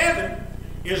kingdom of heaven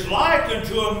is like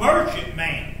unto a merchant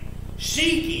man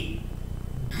seeking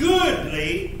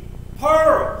goodly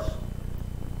pearls.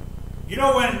 You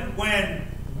know, when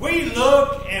we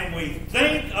look and we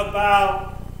think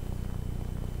about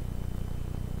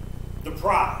the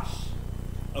price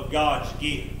of God's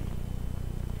gift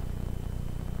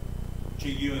to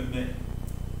you and me,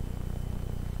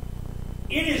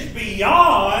 it is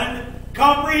beyond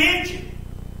comprehension.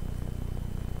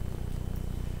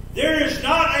 There is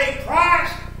not a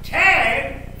price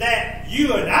tag that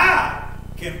you and I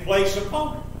can place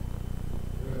upon it.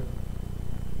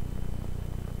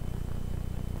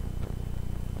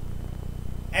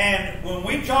 And when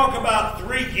we talk about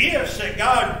three gifts that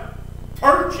God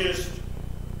purchased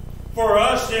for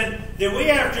us, then we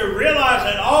have to realize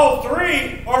that all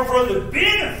three are for the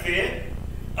benefit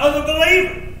of the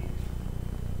believer.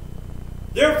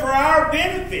 They're for our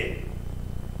benefit.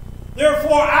 They're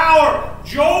for our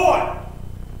joy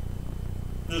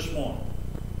this morning.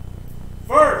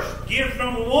 First, gift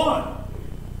number one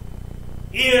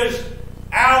is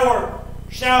our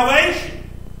salvation.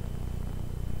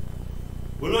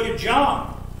 We look at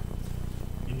John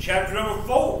in chapter number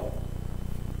 4.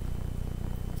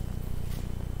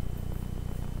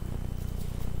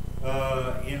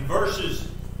 In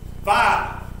verses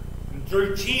 5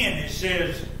 through 10, it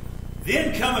says,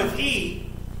 Then cometh he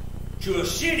to a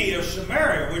city of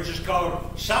Samaria, which is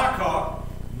called Sychar,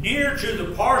 near to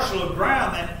the parcel of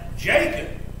ground that Jacob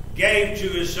gave to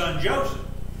his son Joseph.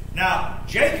 Now,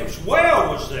 Jacob's well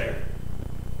was there.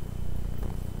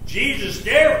 Jesus,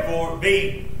 therefore,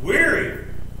 being weary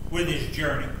with his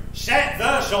journey, sat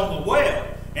thus on the well,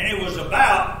 and it was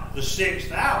about the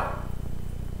 6th hour.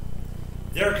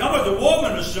 There cometh a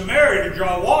woman of Samaria to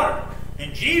draw water,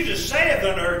 and Jesus saith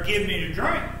unto her, Give me to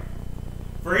drink.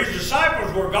 For his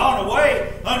disciples were gone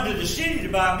away unto the city to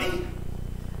buy meat.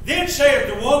 Then saith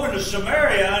the woman of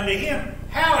Samaria unto him,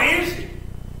 How is it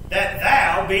that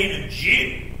thou, being a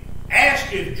Jew,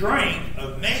 askest drink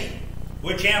of me,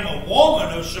 which am a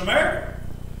woman of Samaria?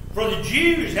 For the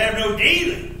Jews have no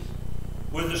dealings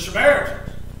with the Samaritans.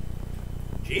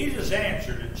 Jesus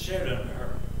answered and said unto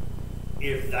her,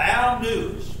 If thou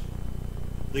knewest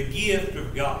the gift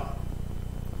of God,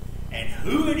 and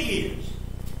who it is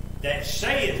that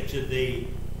saith to thee,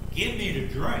 Give me to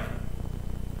drink,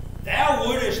 thou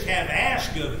wouldest have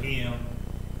asked of him,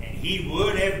 and he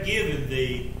would have given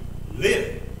thee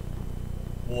living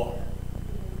water.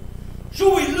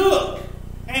 So we look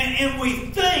And we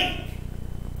think,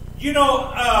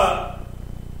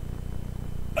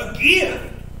 a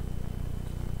gift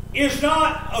is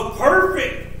not a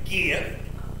perfect gift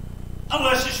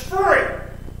unless it's free.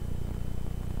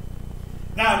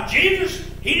 Now, Jesus,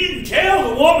 He didn't tell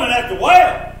the woman at the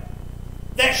well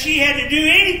that she had to do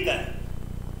anything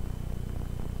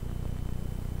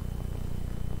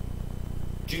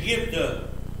to get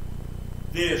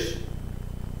this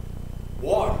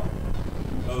water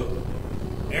of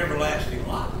everlasting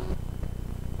life.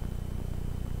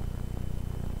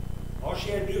 All she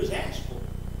had to do was ask for it.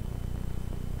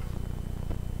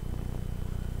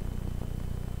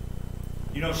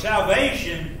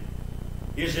 Salvation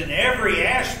is in every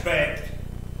aspect.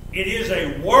 It is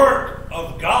a work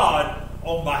of God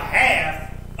on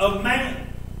behalf of man.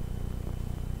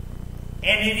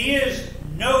 And it is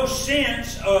no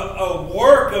sense a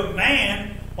work of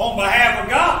man on behalf of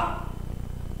God.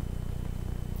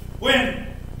 When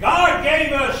God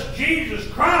gave us Jesus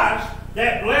Christ,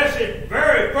 that blessed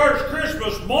very first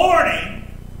Christmas morning,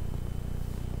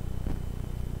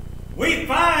 we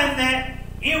find that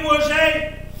it was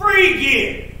a free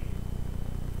gift.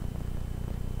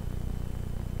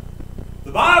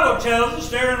 The Bible tells us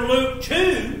there in Luke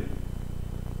 2,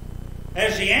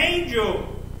 as the angel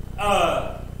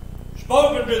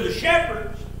spoken to the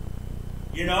shepherds,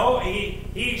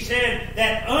 he said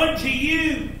that unto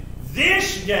you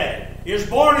this day is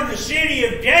born in the city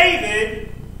of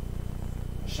David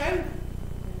a Savior.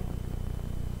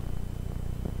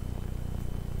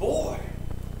 Boy,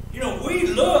 we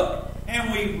look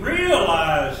and we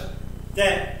realize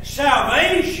that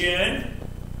salvation,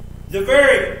 the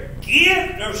very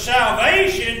gift of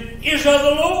salvation, is of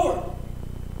the Lord.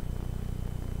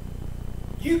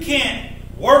 You can't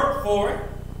work for it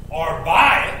or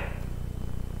buy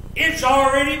it. It's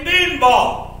already been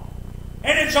bought.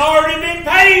 And it's already been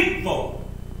paid for.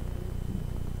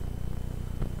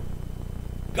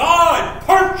 God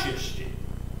purchased it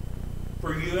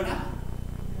for you and I.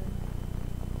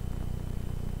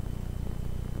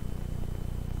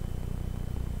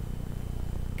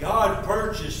 God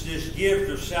purchased this gift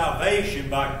of salvation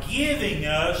by giving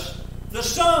us the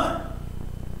Son.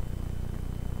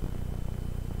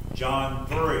 John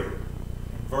 3,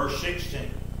 verse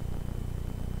 16.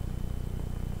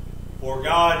 For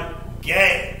God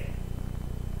gave.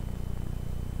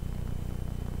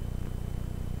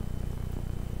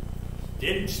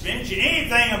 Didn't mention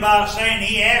anything about saying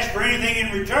He asked for anything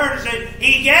in return. It said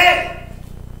He gave.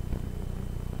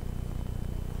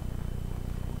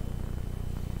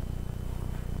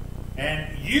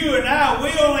 And you and I, we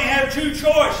only have two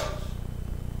choices.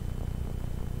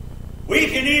 We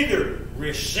can either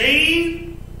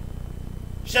receive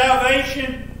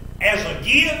salvation as a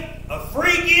gift, a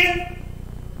free gift,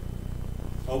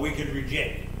 or we can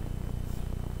reject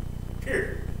it.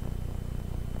 Period.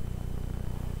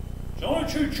 There's only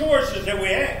two choices that we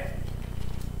have.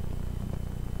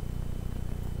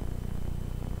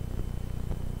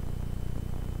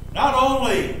 Not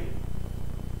only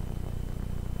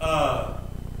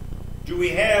do we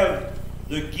have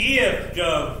the gift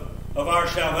of our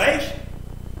salvation,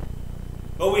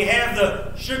 but we have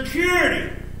the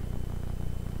security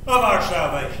of our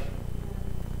salvation.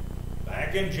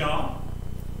 Back in John,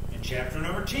 in chapter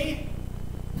number 10.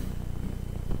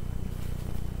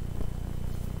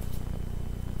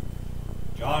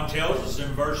 John tells us in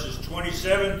verses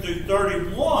 27 through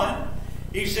 31,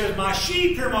 he says, My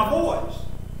sheep hear my voice,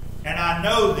 and I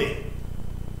know them,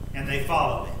 and they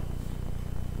follow them.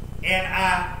 And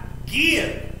I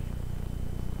give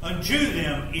unto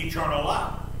them eternal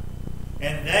life,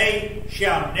 and they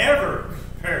shall never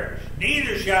perish,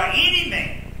 neither shall any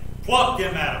man pluck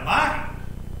them out of my hand.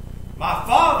 My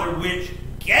Father which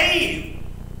gave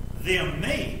them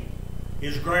me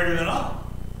is greater than all,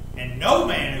 and no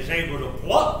man is able to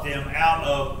pluck them out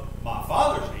of my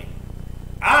Father's hand.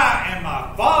 I and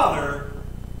my Father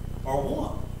are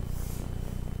one.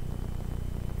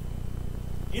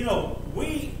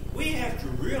 We have to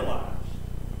realize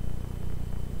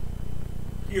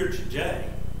here today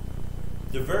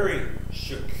the very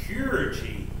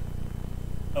security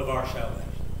of our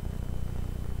salvation.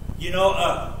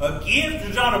 A gift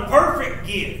is not a perfect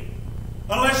gift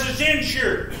unless it's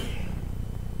insured.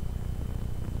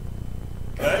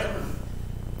 Okay?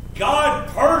 God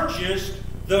purchased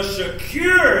the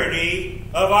security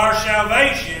of our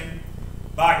salvation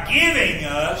by giving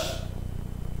us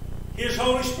His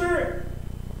Holy Spirit.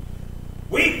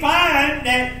 We find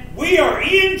that we are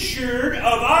insured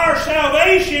of our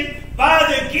salvation by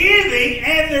the giving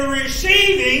and the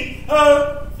receiving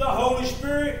of the Holy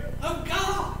Spirit of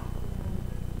God.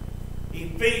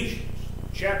 Ephesians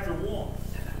chapter 1.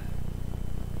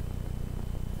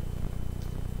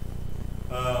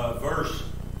 verse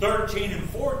 13 and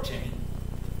 14,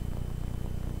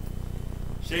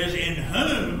 says, in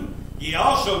whom ye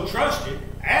also trusted,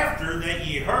 after that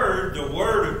ye heard the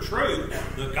word of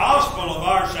truth, the gospel of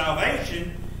our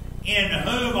salvation, in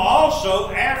whom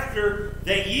also, after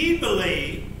that ye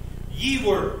believed, ye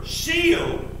were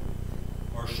sealed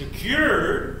or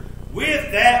secured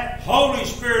with that Holy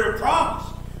Spirit of promise,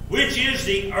 which is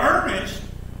the earnest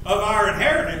of our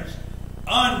inheritance,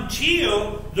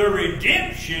 until the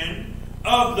redemption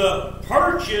of the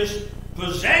purchased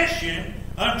possession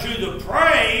unto the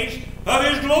praise of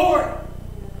His glory.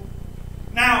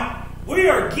 Now, we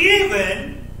are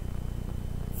given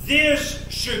this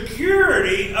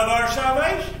security of our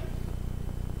salvation.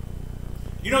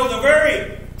 You know, the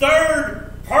very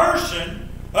third person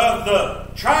of the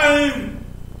triune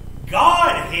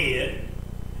Godhead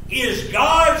is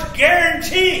God's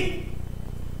guarantee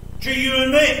to you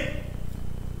and me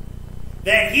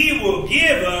that He will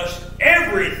give us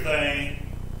everything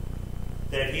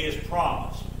that He has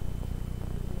promised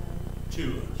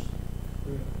to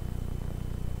us.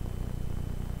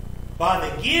 By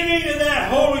the giving of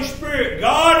that Holy Spirit,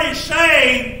 God is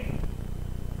saying,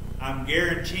 I'm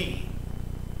guaranteeing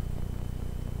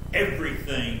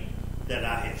everything that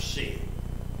I have said.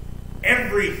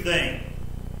 Everything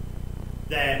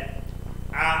that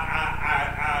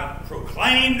I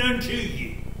proclaimed unto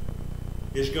you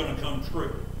is going to come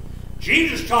true.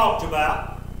 Jesus talked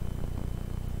about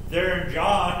there in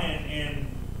John in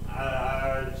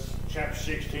chapter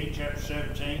 16, chapter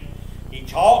 17, He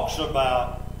talks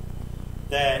about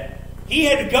that He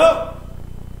had to go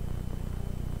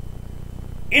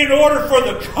in order for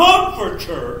the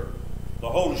Comforter, the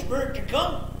Holy Spirit, to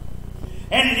come.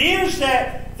 And it is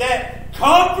that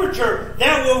Comforter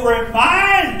that will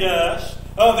remind us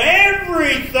of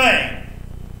everything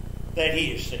that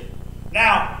He has said.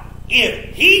 Now,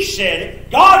 if He said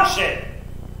it, God said it.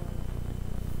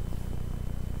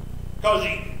 Because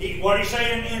what He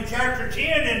say in chapter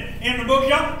 10 in the book of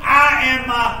John, I and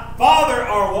my Father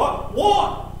are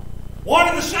what? One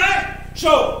and the same.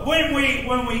 So when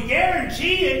we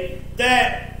guarantee it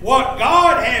that what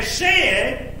God has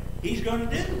said, He's going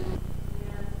to do.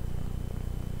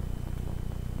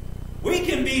 We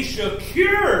can be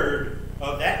secured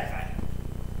of that fact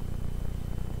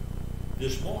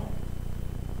this morning.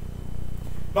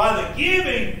 By the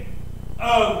giving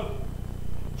of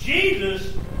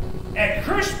Jesus at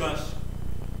Christmas,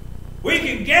 we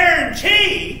can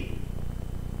guarantee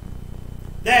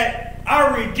that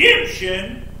our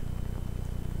redemption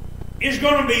is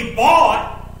going to be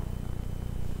bought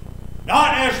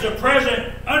not as the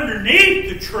present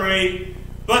underneath the tree,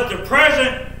 but the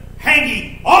present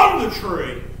hanging on the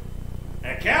tree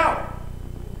at Calvary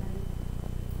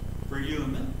for you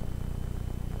and me.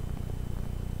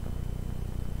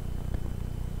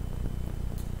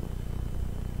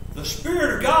 The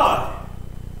Spirit of God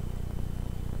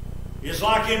is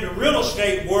like in the real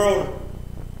estate world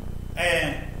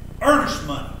and earnest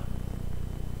money.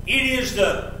 It is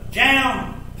the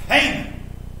down payment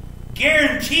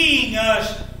guaranteeing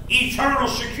us eternal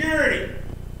security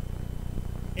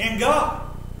in God.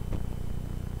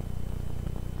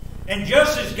 And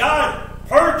just as God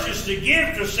purchased the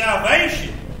gift of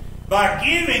salvation by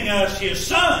giving us His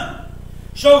Son,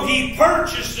 so He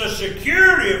purchased the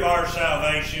security of our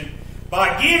salvation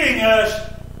by giving us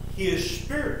His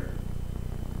Spirit.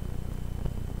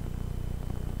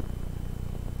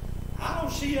 I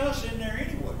don't see us in there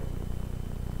anywhere.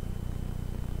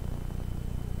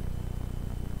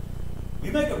 We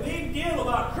make a big deal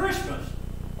about Christmas,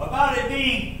 about it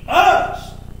being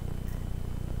us.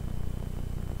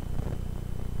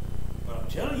 But I'm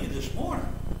telling you this morning,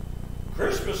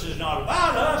 Christmas is not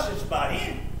about us, it's about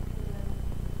Him.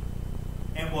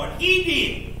 And what He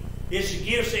did is the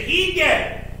gifts that He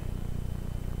gave.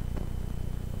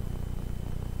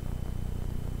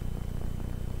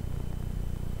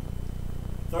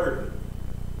 Thirdly,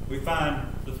 we find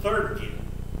the third gift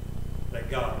that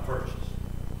God purchased.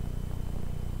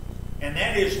 And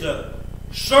that is the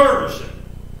servicing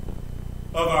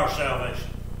of our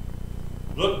salvation.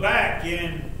 Look back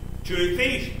to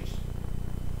Ephesians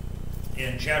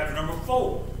in chapter number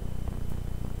 4.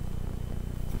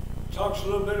 It talks a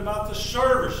little bit about the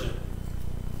servicing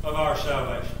of our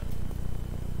salvation.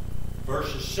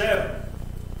 Verses 7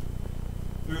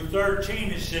 through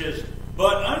 13 it says,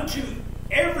 but unto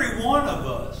every one of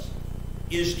us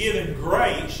is given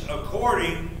grace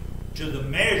according to the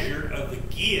measure of the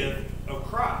gift of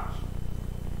Christ.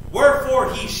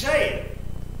 Wherefore He said,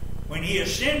 when He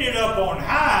ascended up on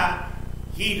high,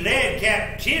 He led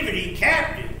captivity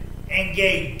captive and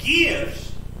gave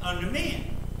gifts unto men.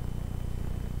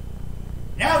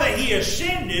 Now that he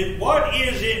ascended, what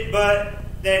is it but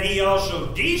that he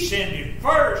also descended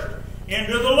first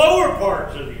into the lower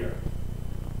parts of the earth?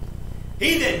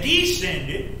 He that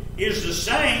descended is the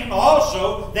same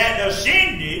also that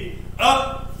ascended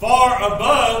up far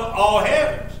above all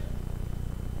heavens,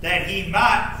 that he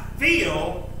might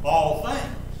fill all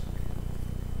things.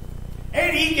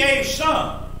 And he gave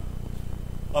some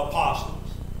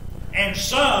apostles, and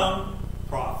some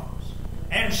prophets,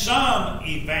 and some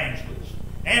evangelists,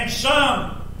 and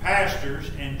some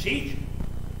pastors and teachers,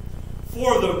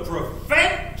 for the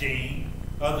perfecting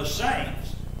of the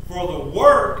saints, for the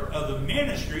work of the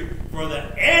ministry, for the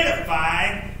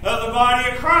edifying of the body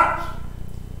of Christ,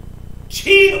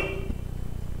 till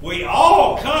we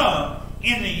all come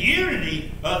in the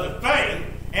unity of the faith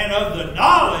and of the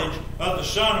knowledge of the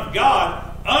Son of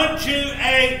God unto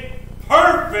a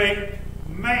perfect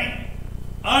man,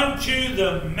 unto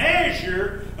the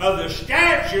measure of the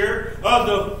stature of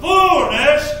the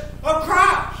fullness of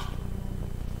Christ.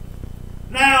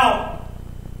 Now,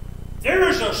 there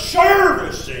is a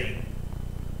servicing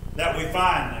that we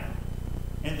find there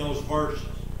in those verses.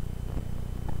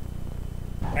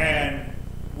 And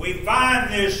we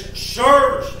find this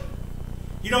servicing.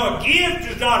 You know, a gift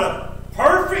is not a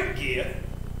perfect gift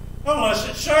unless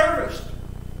it's serviced.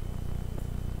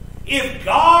 If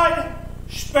God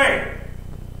spared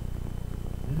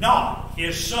not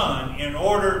His Son in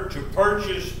order to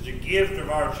purchase the gift of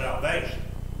our salvation,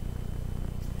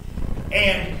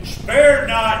 and spared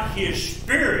not His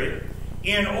Spirit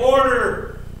in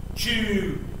order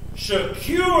to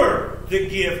secure the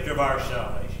gift of our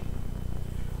salvation,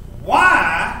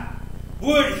 why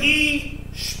would He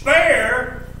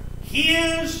spare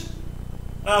His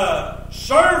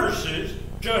services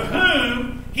to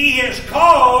whom He has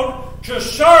called to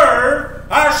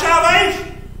serve our salvation?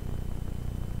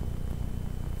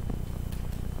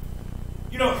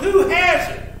 You know, who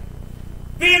hasn't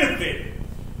benefited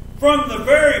from the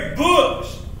very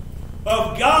books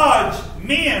of God's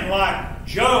men like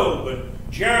Job and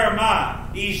Jeremiah,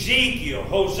 Ezekiel,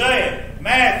 Hosea,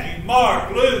 Matthew,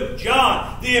 Mark, Luke,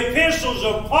 John, the epistles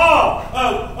of Paul,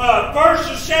 1st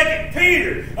and 2nd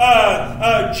Peter,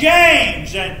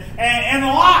 James, and the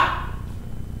like?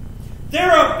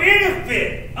 They're a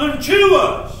benefit unto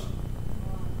us,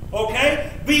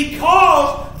 okay?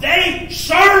 Because they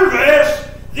service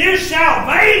this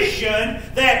salvation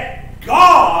that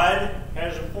God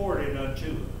has afforded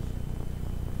unto us.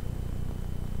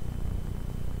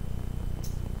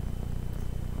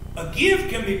 A gift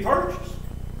can be purchased,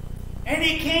 and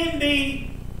it can be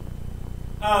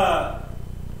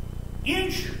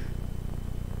insured.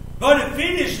 But if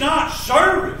it is not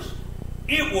serviced,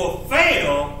 it will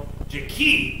fail to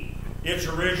keep its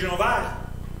original value.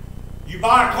 You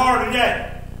buy a car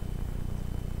today,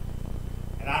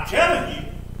 and I'm telling you,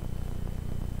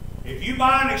 if you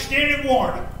buy an extended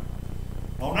warranty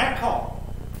on that car,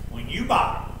 when you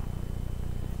buy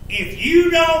it, if you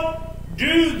don't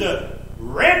do the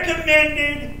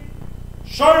recommended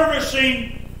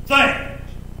servicing things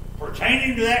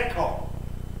pertaining to that car,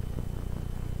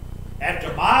 at the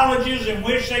mileages in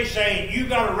which they say you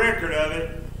got a record of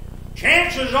it,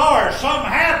 chances are if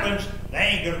something happens, they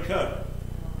ain't going to cover it.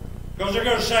 Because they're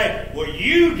going to say, well,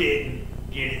 you didn't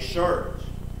get it serviced.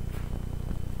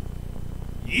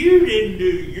 You didn't do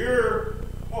your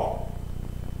part.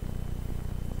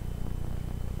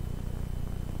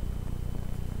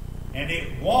 And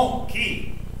it won't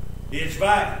keep its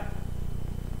value.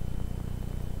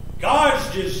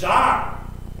 God's desire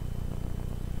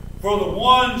for the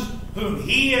ones whom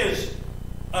He has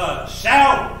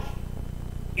salvaged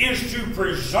is to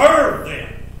preserve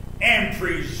them and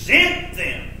present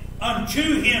them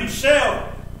unto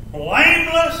Himself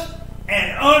blameless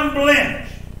and unblemished.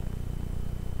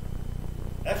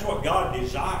 That's what God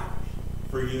desires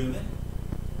for you and me.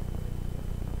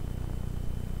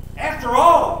 After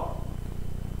all,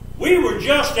 we were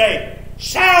just a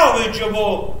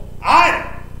salvageable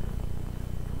item.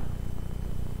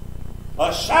 A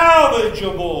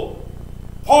salvageable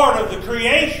part of the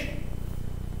creation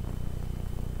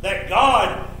that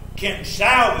God can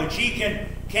salvage. He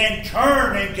can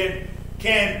turn and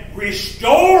can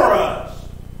restore us.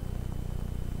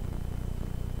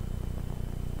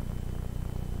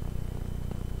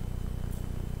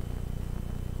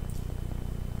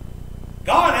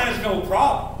 God has no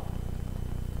problem.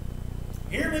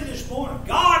 Hear me this morning.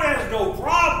 God has no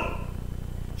problem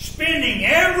spending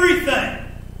everything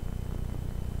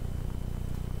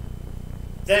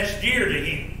that's dear to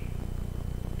Him.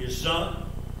 His Son,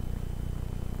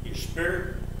 His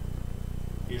Spirit,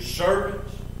 His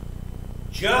servants,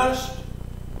 just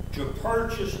to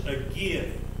purchase a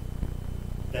gift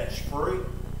that's free,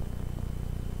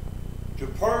 to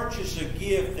purchase a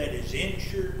gift that is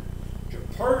insured, to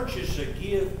purchase a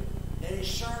gift that is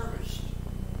serviced.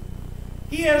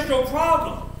 He has no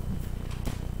problem.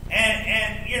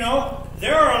 And you know,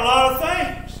 there are a lot of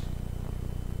things.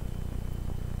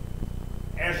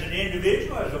 As an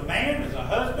individual, as a man, as a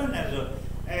husband,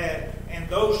 and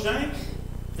those things,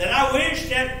 that I wish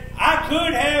that I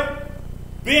could have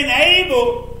been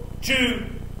able to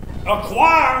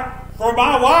acquire for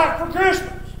my wife for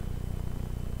Christmas.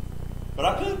 But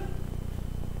I couldn't.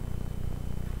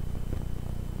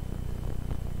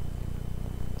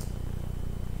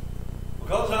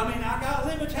 Because, I got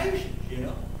limitations, you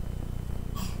know.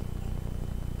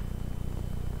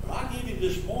 But I give you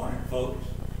this morning, folks,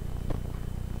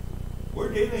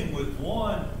 we're dealing with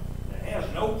one that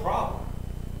has no problem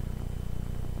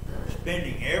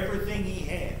spending everything he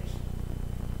has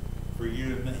for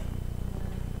you and me.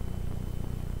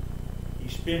 He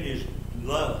spent his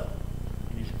love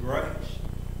and his grace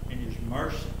and his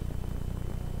mercy.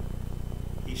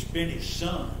 He spent his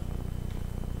Son.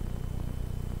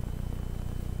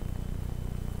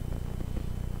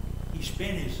 He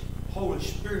spent his Holy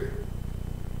Spirit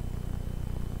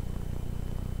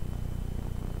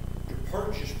to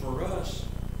purchase for us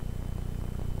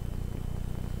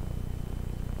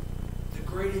the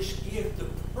greatest gift, the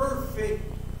perfect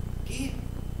gift.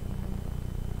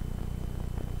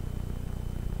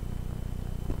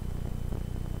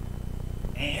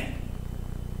 And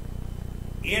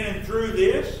in and through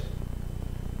this,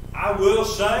 I will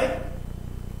say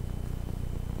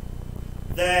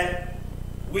that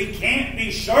we can't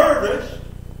be serviced.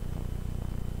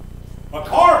 A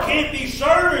car can't be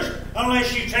serviced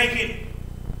unless you take it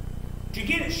to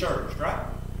get it serviced, right?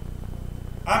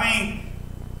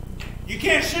 You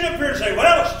can't sit up here and say,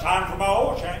 well, it's time for my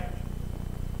oil change.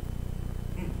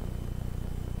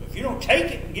 If you don't take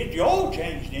it and get the oil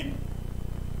changed in it,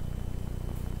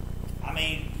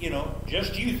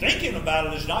 just you thinking about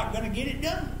it is not going to get it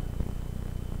done.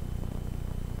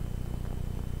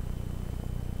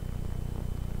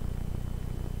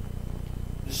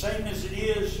 The same as it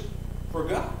is for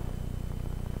God.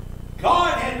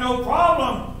 God had no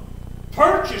problem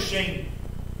purchasing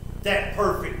that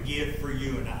perfect gift for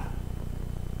you and I.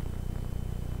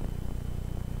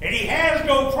 And He has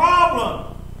no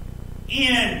problem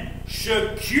in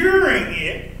securing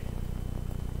it.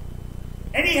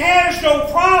 And He has no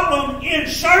problem in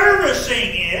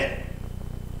servicing it.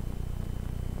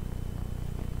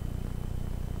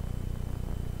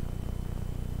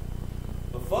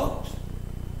 But folks,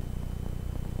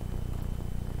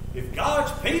 if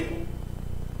God's people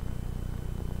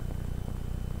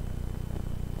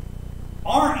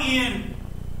aren't in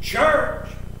church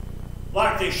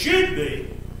like they should be,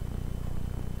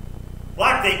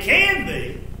 like they can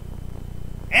be,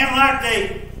 and like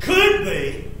they could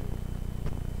be,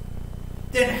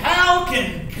 then how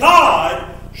can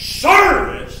God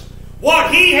service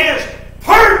what He has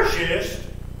purchased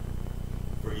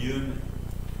for you and me?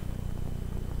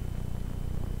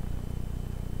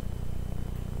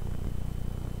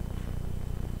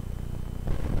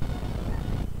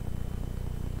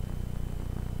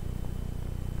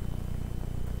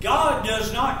 God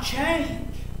does not change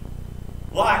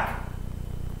like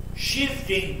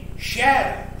shifting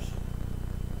shadows.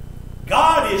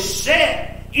 God is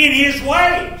set in His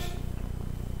ways.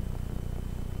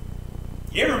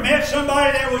 You ever met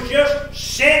somebody that was just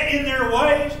set in their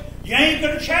ways? You ain't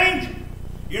going to change them.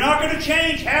 You're not going to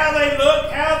change how they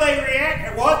look, how they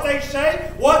react, what they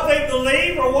say, what they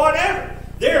believe, or whatever.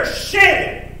 They're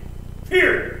set.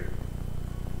 Period.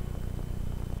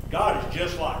 God is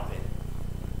just like that.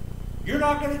 You're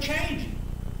not going to change Him.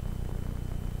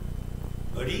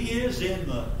 But He is in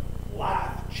the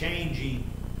life-changing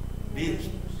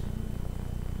business.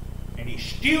 And He's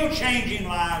still changing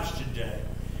lives today.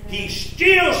 He's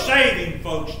still saving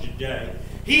folks today.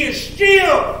 He is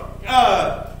still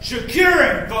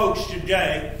securing folks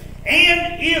today.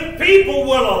 And if people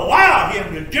will allow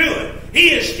Him to do it,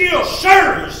 He is still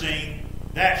servicing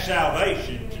that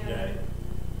salvation today.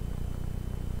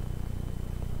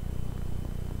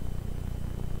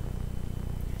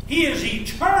 He is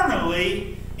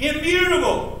eternally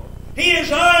immutable. He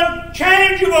is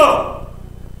unchangeable.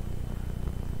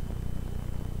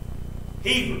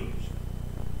 Hebrews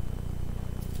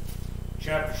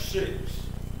chapter 6,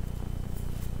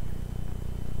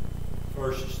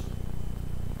 verses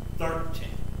 13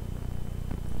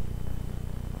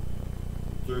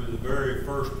 through the very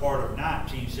first part of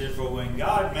 19 says, for when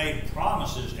God made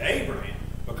promises to Abraham,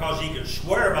 because He could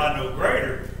swear by no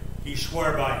greater, He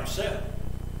swore by Himself,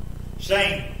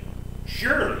 saying,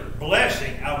 surely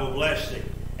blessing I will bless thee,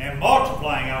 and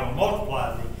multiplying I will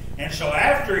multiply thee. And so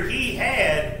after he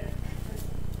had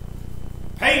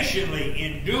patiently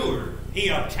endured, he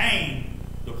obtained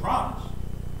the promise.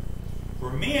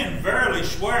 For men verily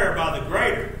swear by the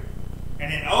greater,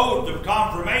 and an oath of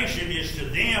confirmation is to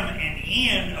them an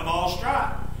end of all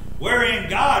strife, wherein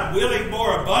God, willing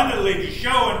more abundantly to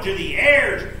show unto the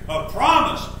heirs of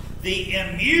promise the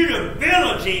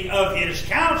immutability of his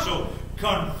counsel,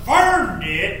 confirmed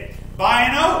it by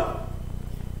an oath,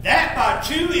 that by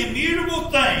two immutable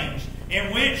things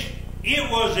in which it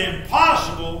was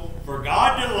impossible for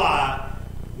God to lie,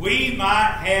 we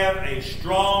might have a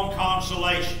strong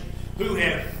consolation, who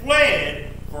have fled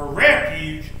for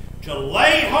refuge, to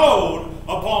lay hold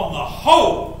upon the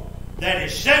hope that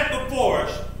is set before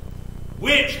us,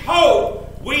 which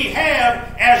hope we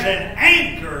have as an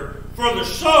anchor for the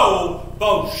soul,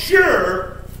 both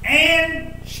sure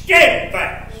and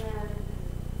steadfast.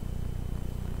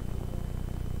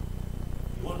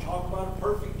 You want to talk about a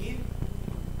perfect gift?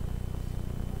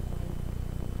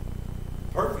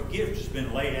 Perfect gift has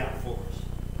been laid out for us.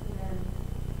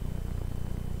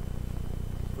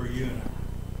 For you and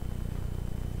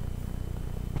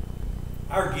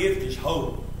I. Our gift is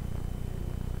hope.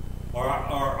 Or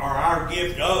our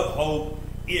gift of hope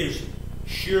is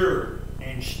sure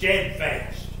and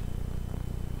steadfast.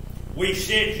 We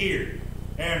sit here,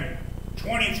 and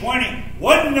 2020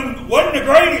 wasn't the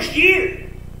greatest year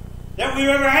that we've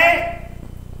ever had.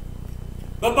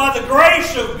 But by the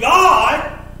grace of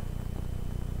God,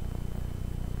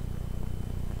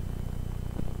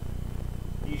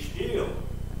 He still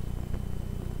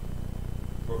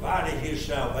provided His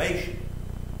salvation.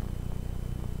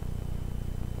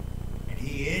 And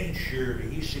He ensured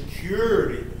it. He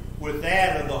secured it with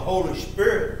that of the Holy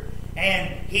Spirit. And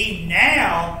He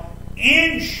now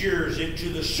insures it to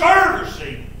the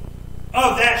servicing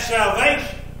of that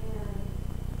salvation.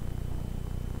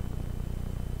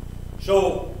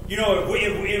 So,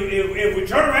 if we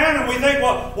turn around and we think,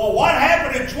 well, what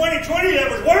happened in 2020 that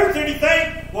was worth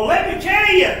anything? Well, let me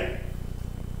tell you.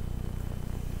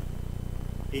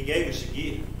 He gave us a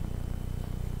gift.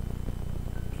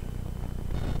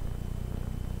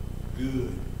 Good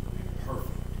and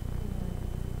perfect.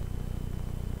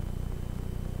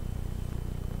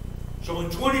 So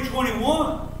in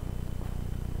 2021,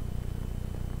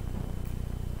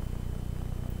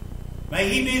 may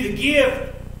He be the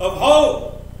gift of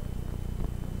hope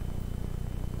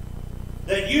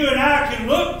that you and I can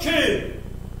look to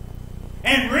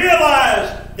and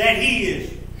realize that He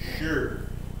is sure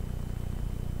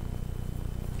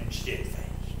and steadfast.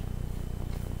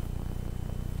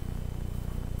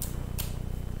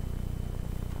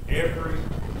 Every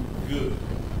good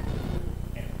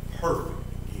and perfect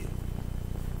gift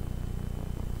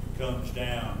comes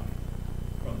down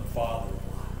from the Father of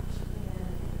lights.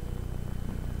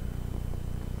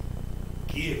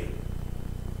 Given,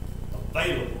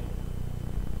 available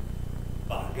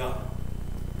by God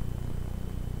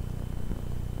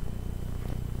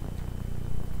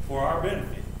for our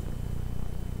benefit.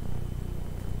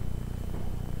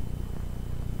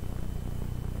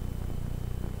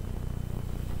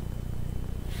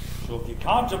 So if you're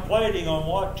contemplating on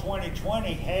what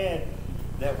 2020 had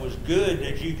that was good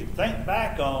that you could think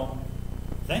back on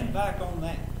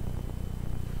that.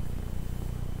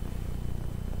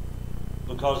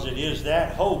 Because it is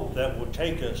that hope that will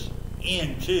take us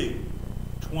into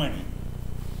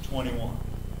 2021.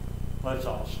 Let's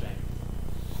all stand.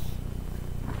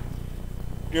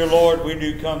 Dear Lord, we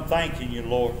do come thanking you,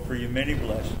 Lord, for your many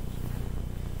blessings.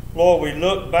 Lord, we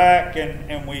look back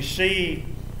and we see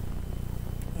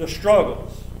the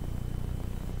struggles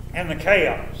and the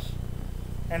chaos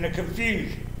and the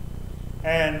confusion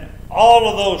and all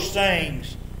of those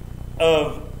things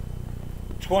of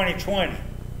 2020.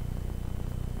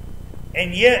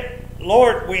 And yet,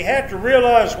 Lord, we have to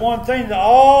realize one thing, that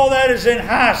all that is in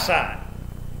hindsight,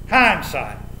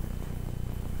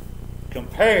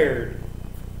 compared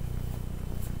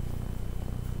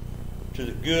to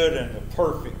the good and the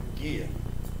perfect gift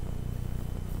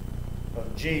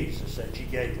of Jesus that you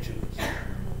gave to us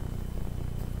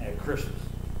at Christmas.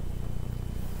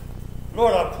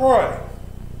 Lord, I pray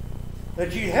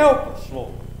that you help us,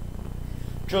 Lord,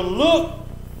 to look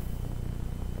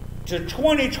to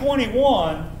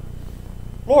 2021,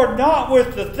 Lord, not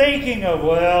with the thinking of,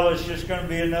 well, it's just going to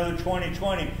be another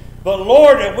 2020, but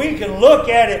Lord, that we can look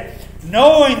at it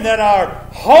knowing that our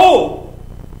hope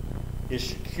is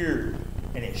secured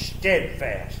and it's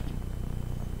steadfast,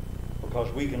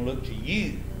 because we can look to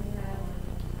you,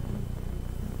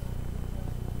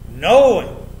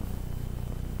 knowing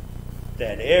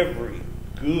that every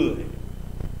good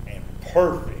and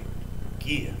perfect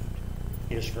gift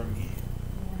is from you.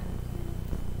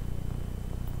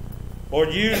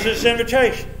 Lord, use this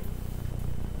invitation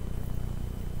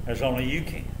as only you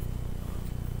can.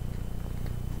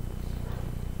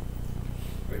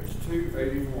 Page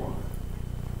 281.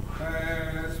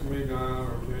 Pass me not,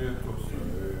 O gentle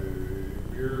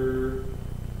Savior,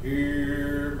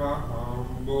 hear my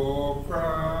humble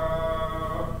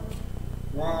cry,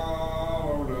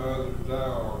 while on others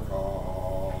thou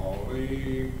art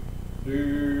calling,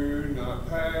 do not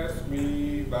pass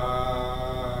me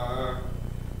by.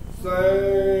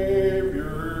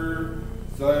 Savior,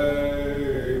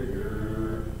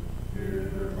 Savior,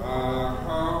 hear my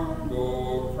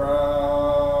humble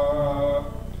cry,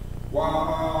 while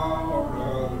on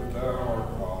others thou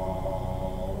art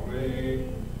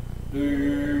calling,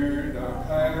 do not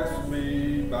pass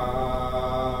me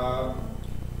by.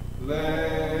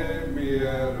 Let me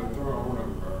at the throne of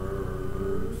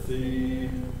mercy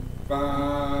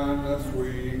find a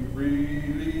sweet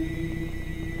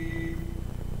relief,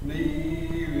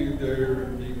 kneeling there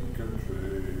in deep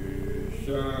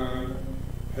contrition,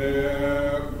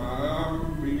 help my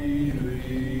unbelief.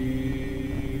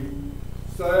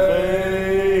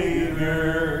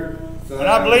 Savior, And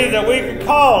I believe that we can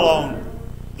call on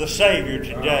the Savior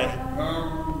today.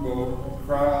 Humble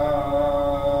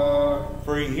cry,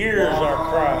 For He hears our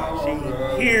cries.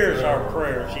 He hears our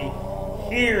prayers. He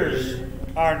hears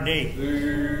our needs.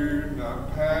 do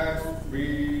not pass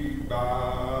me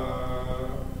by.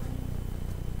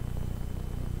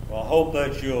 Well, I hope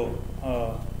that you'll,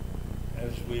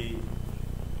 as we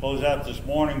close out this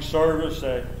morning's service,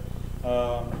 that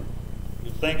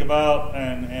you think about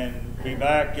and be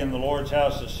back in the Lord's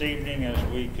house this evening as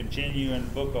we continue in the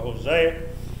book of Hosea.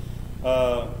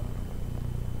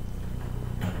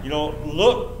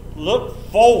 Look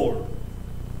forward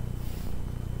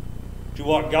to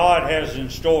what God has in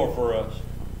store for us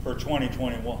for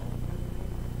 2021.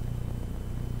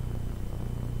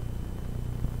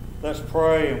 Let's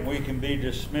pray and we can be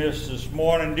dismissed this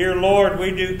morning. Dear Lord, we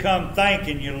do come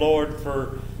thanking you, Lord,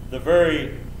 for the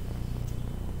very,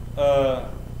 Lord,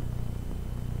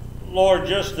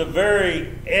 just the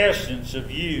very essence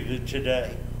of you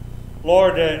today.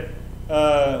 Lord, that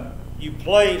you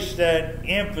place that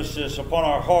emphasis upon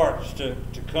our hearts to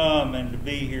come and to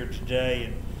be here today.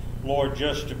 And Lord,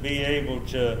 just to be able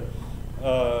to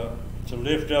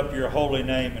lift up your holy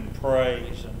name in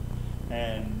praise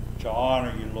and to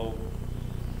honor you, Lord.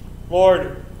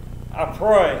 Lord, I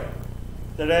pray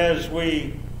that as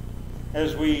we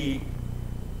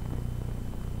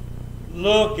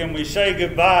look and we say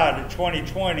goodbye to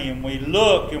 2020 and we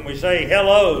look and we say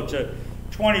hello to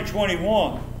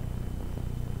 2021,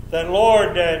 that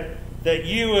Lord, that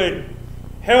you would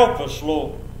help us,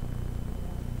 Lord.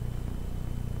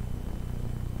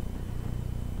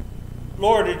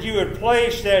 Lord, that you would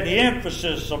place that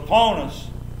emphasis upon us.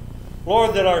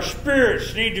 Lord, that our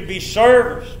spirits need to be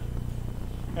serviced.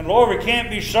 And Lord, we can't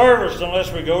be serviced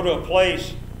unless we go to a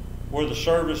place where the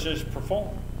service is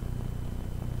performed.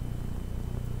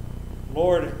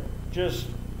 Lord, just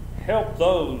help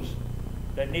those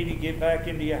that need to get back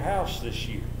into your house this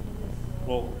year.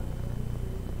 Lord,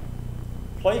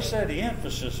 place that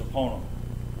emphasis upon them.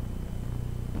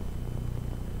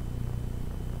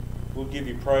 We'll give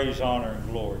you praise, honor, and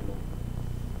glory, Lord.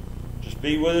 Just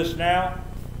be with us now.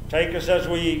 Take us as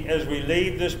we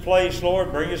leave this place,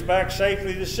 Lord. Bring us back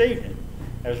safely this evening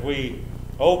as we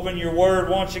open your word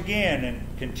once again and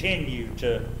continue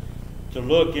to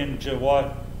look into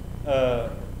what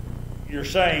you're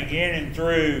saying in and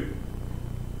through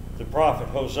the prophet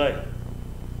Hosea.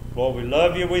 Lord, we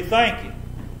love you. We thank you.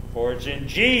 For it's in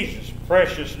Jesus'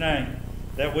 precious name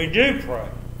that we do pray.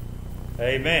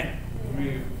 Amen.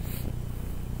 Amen.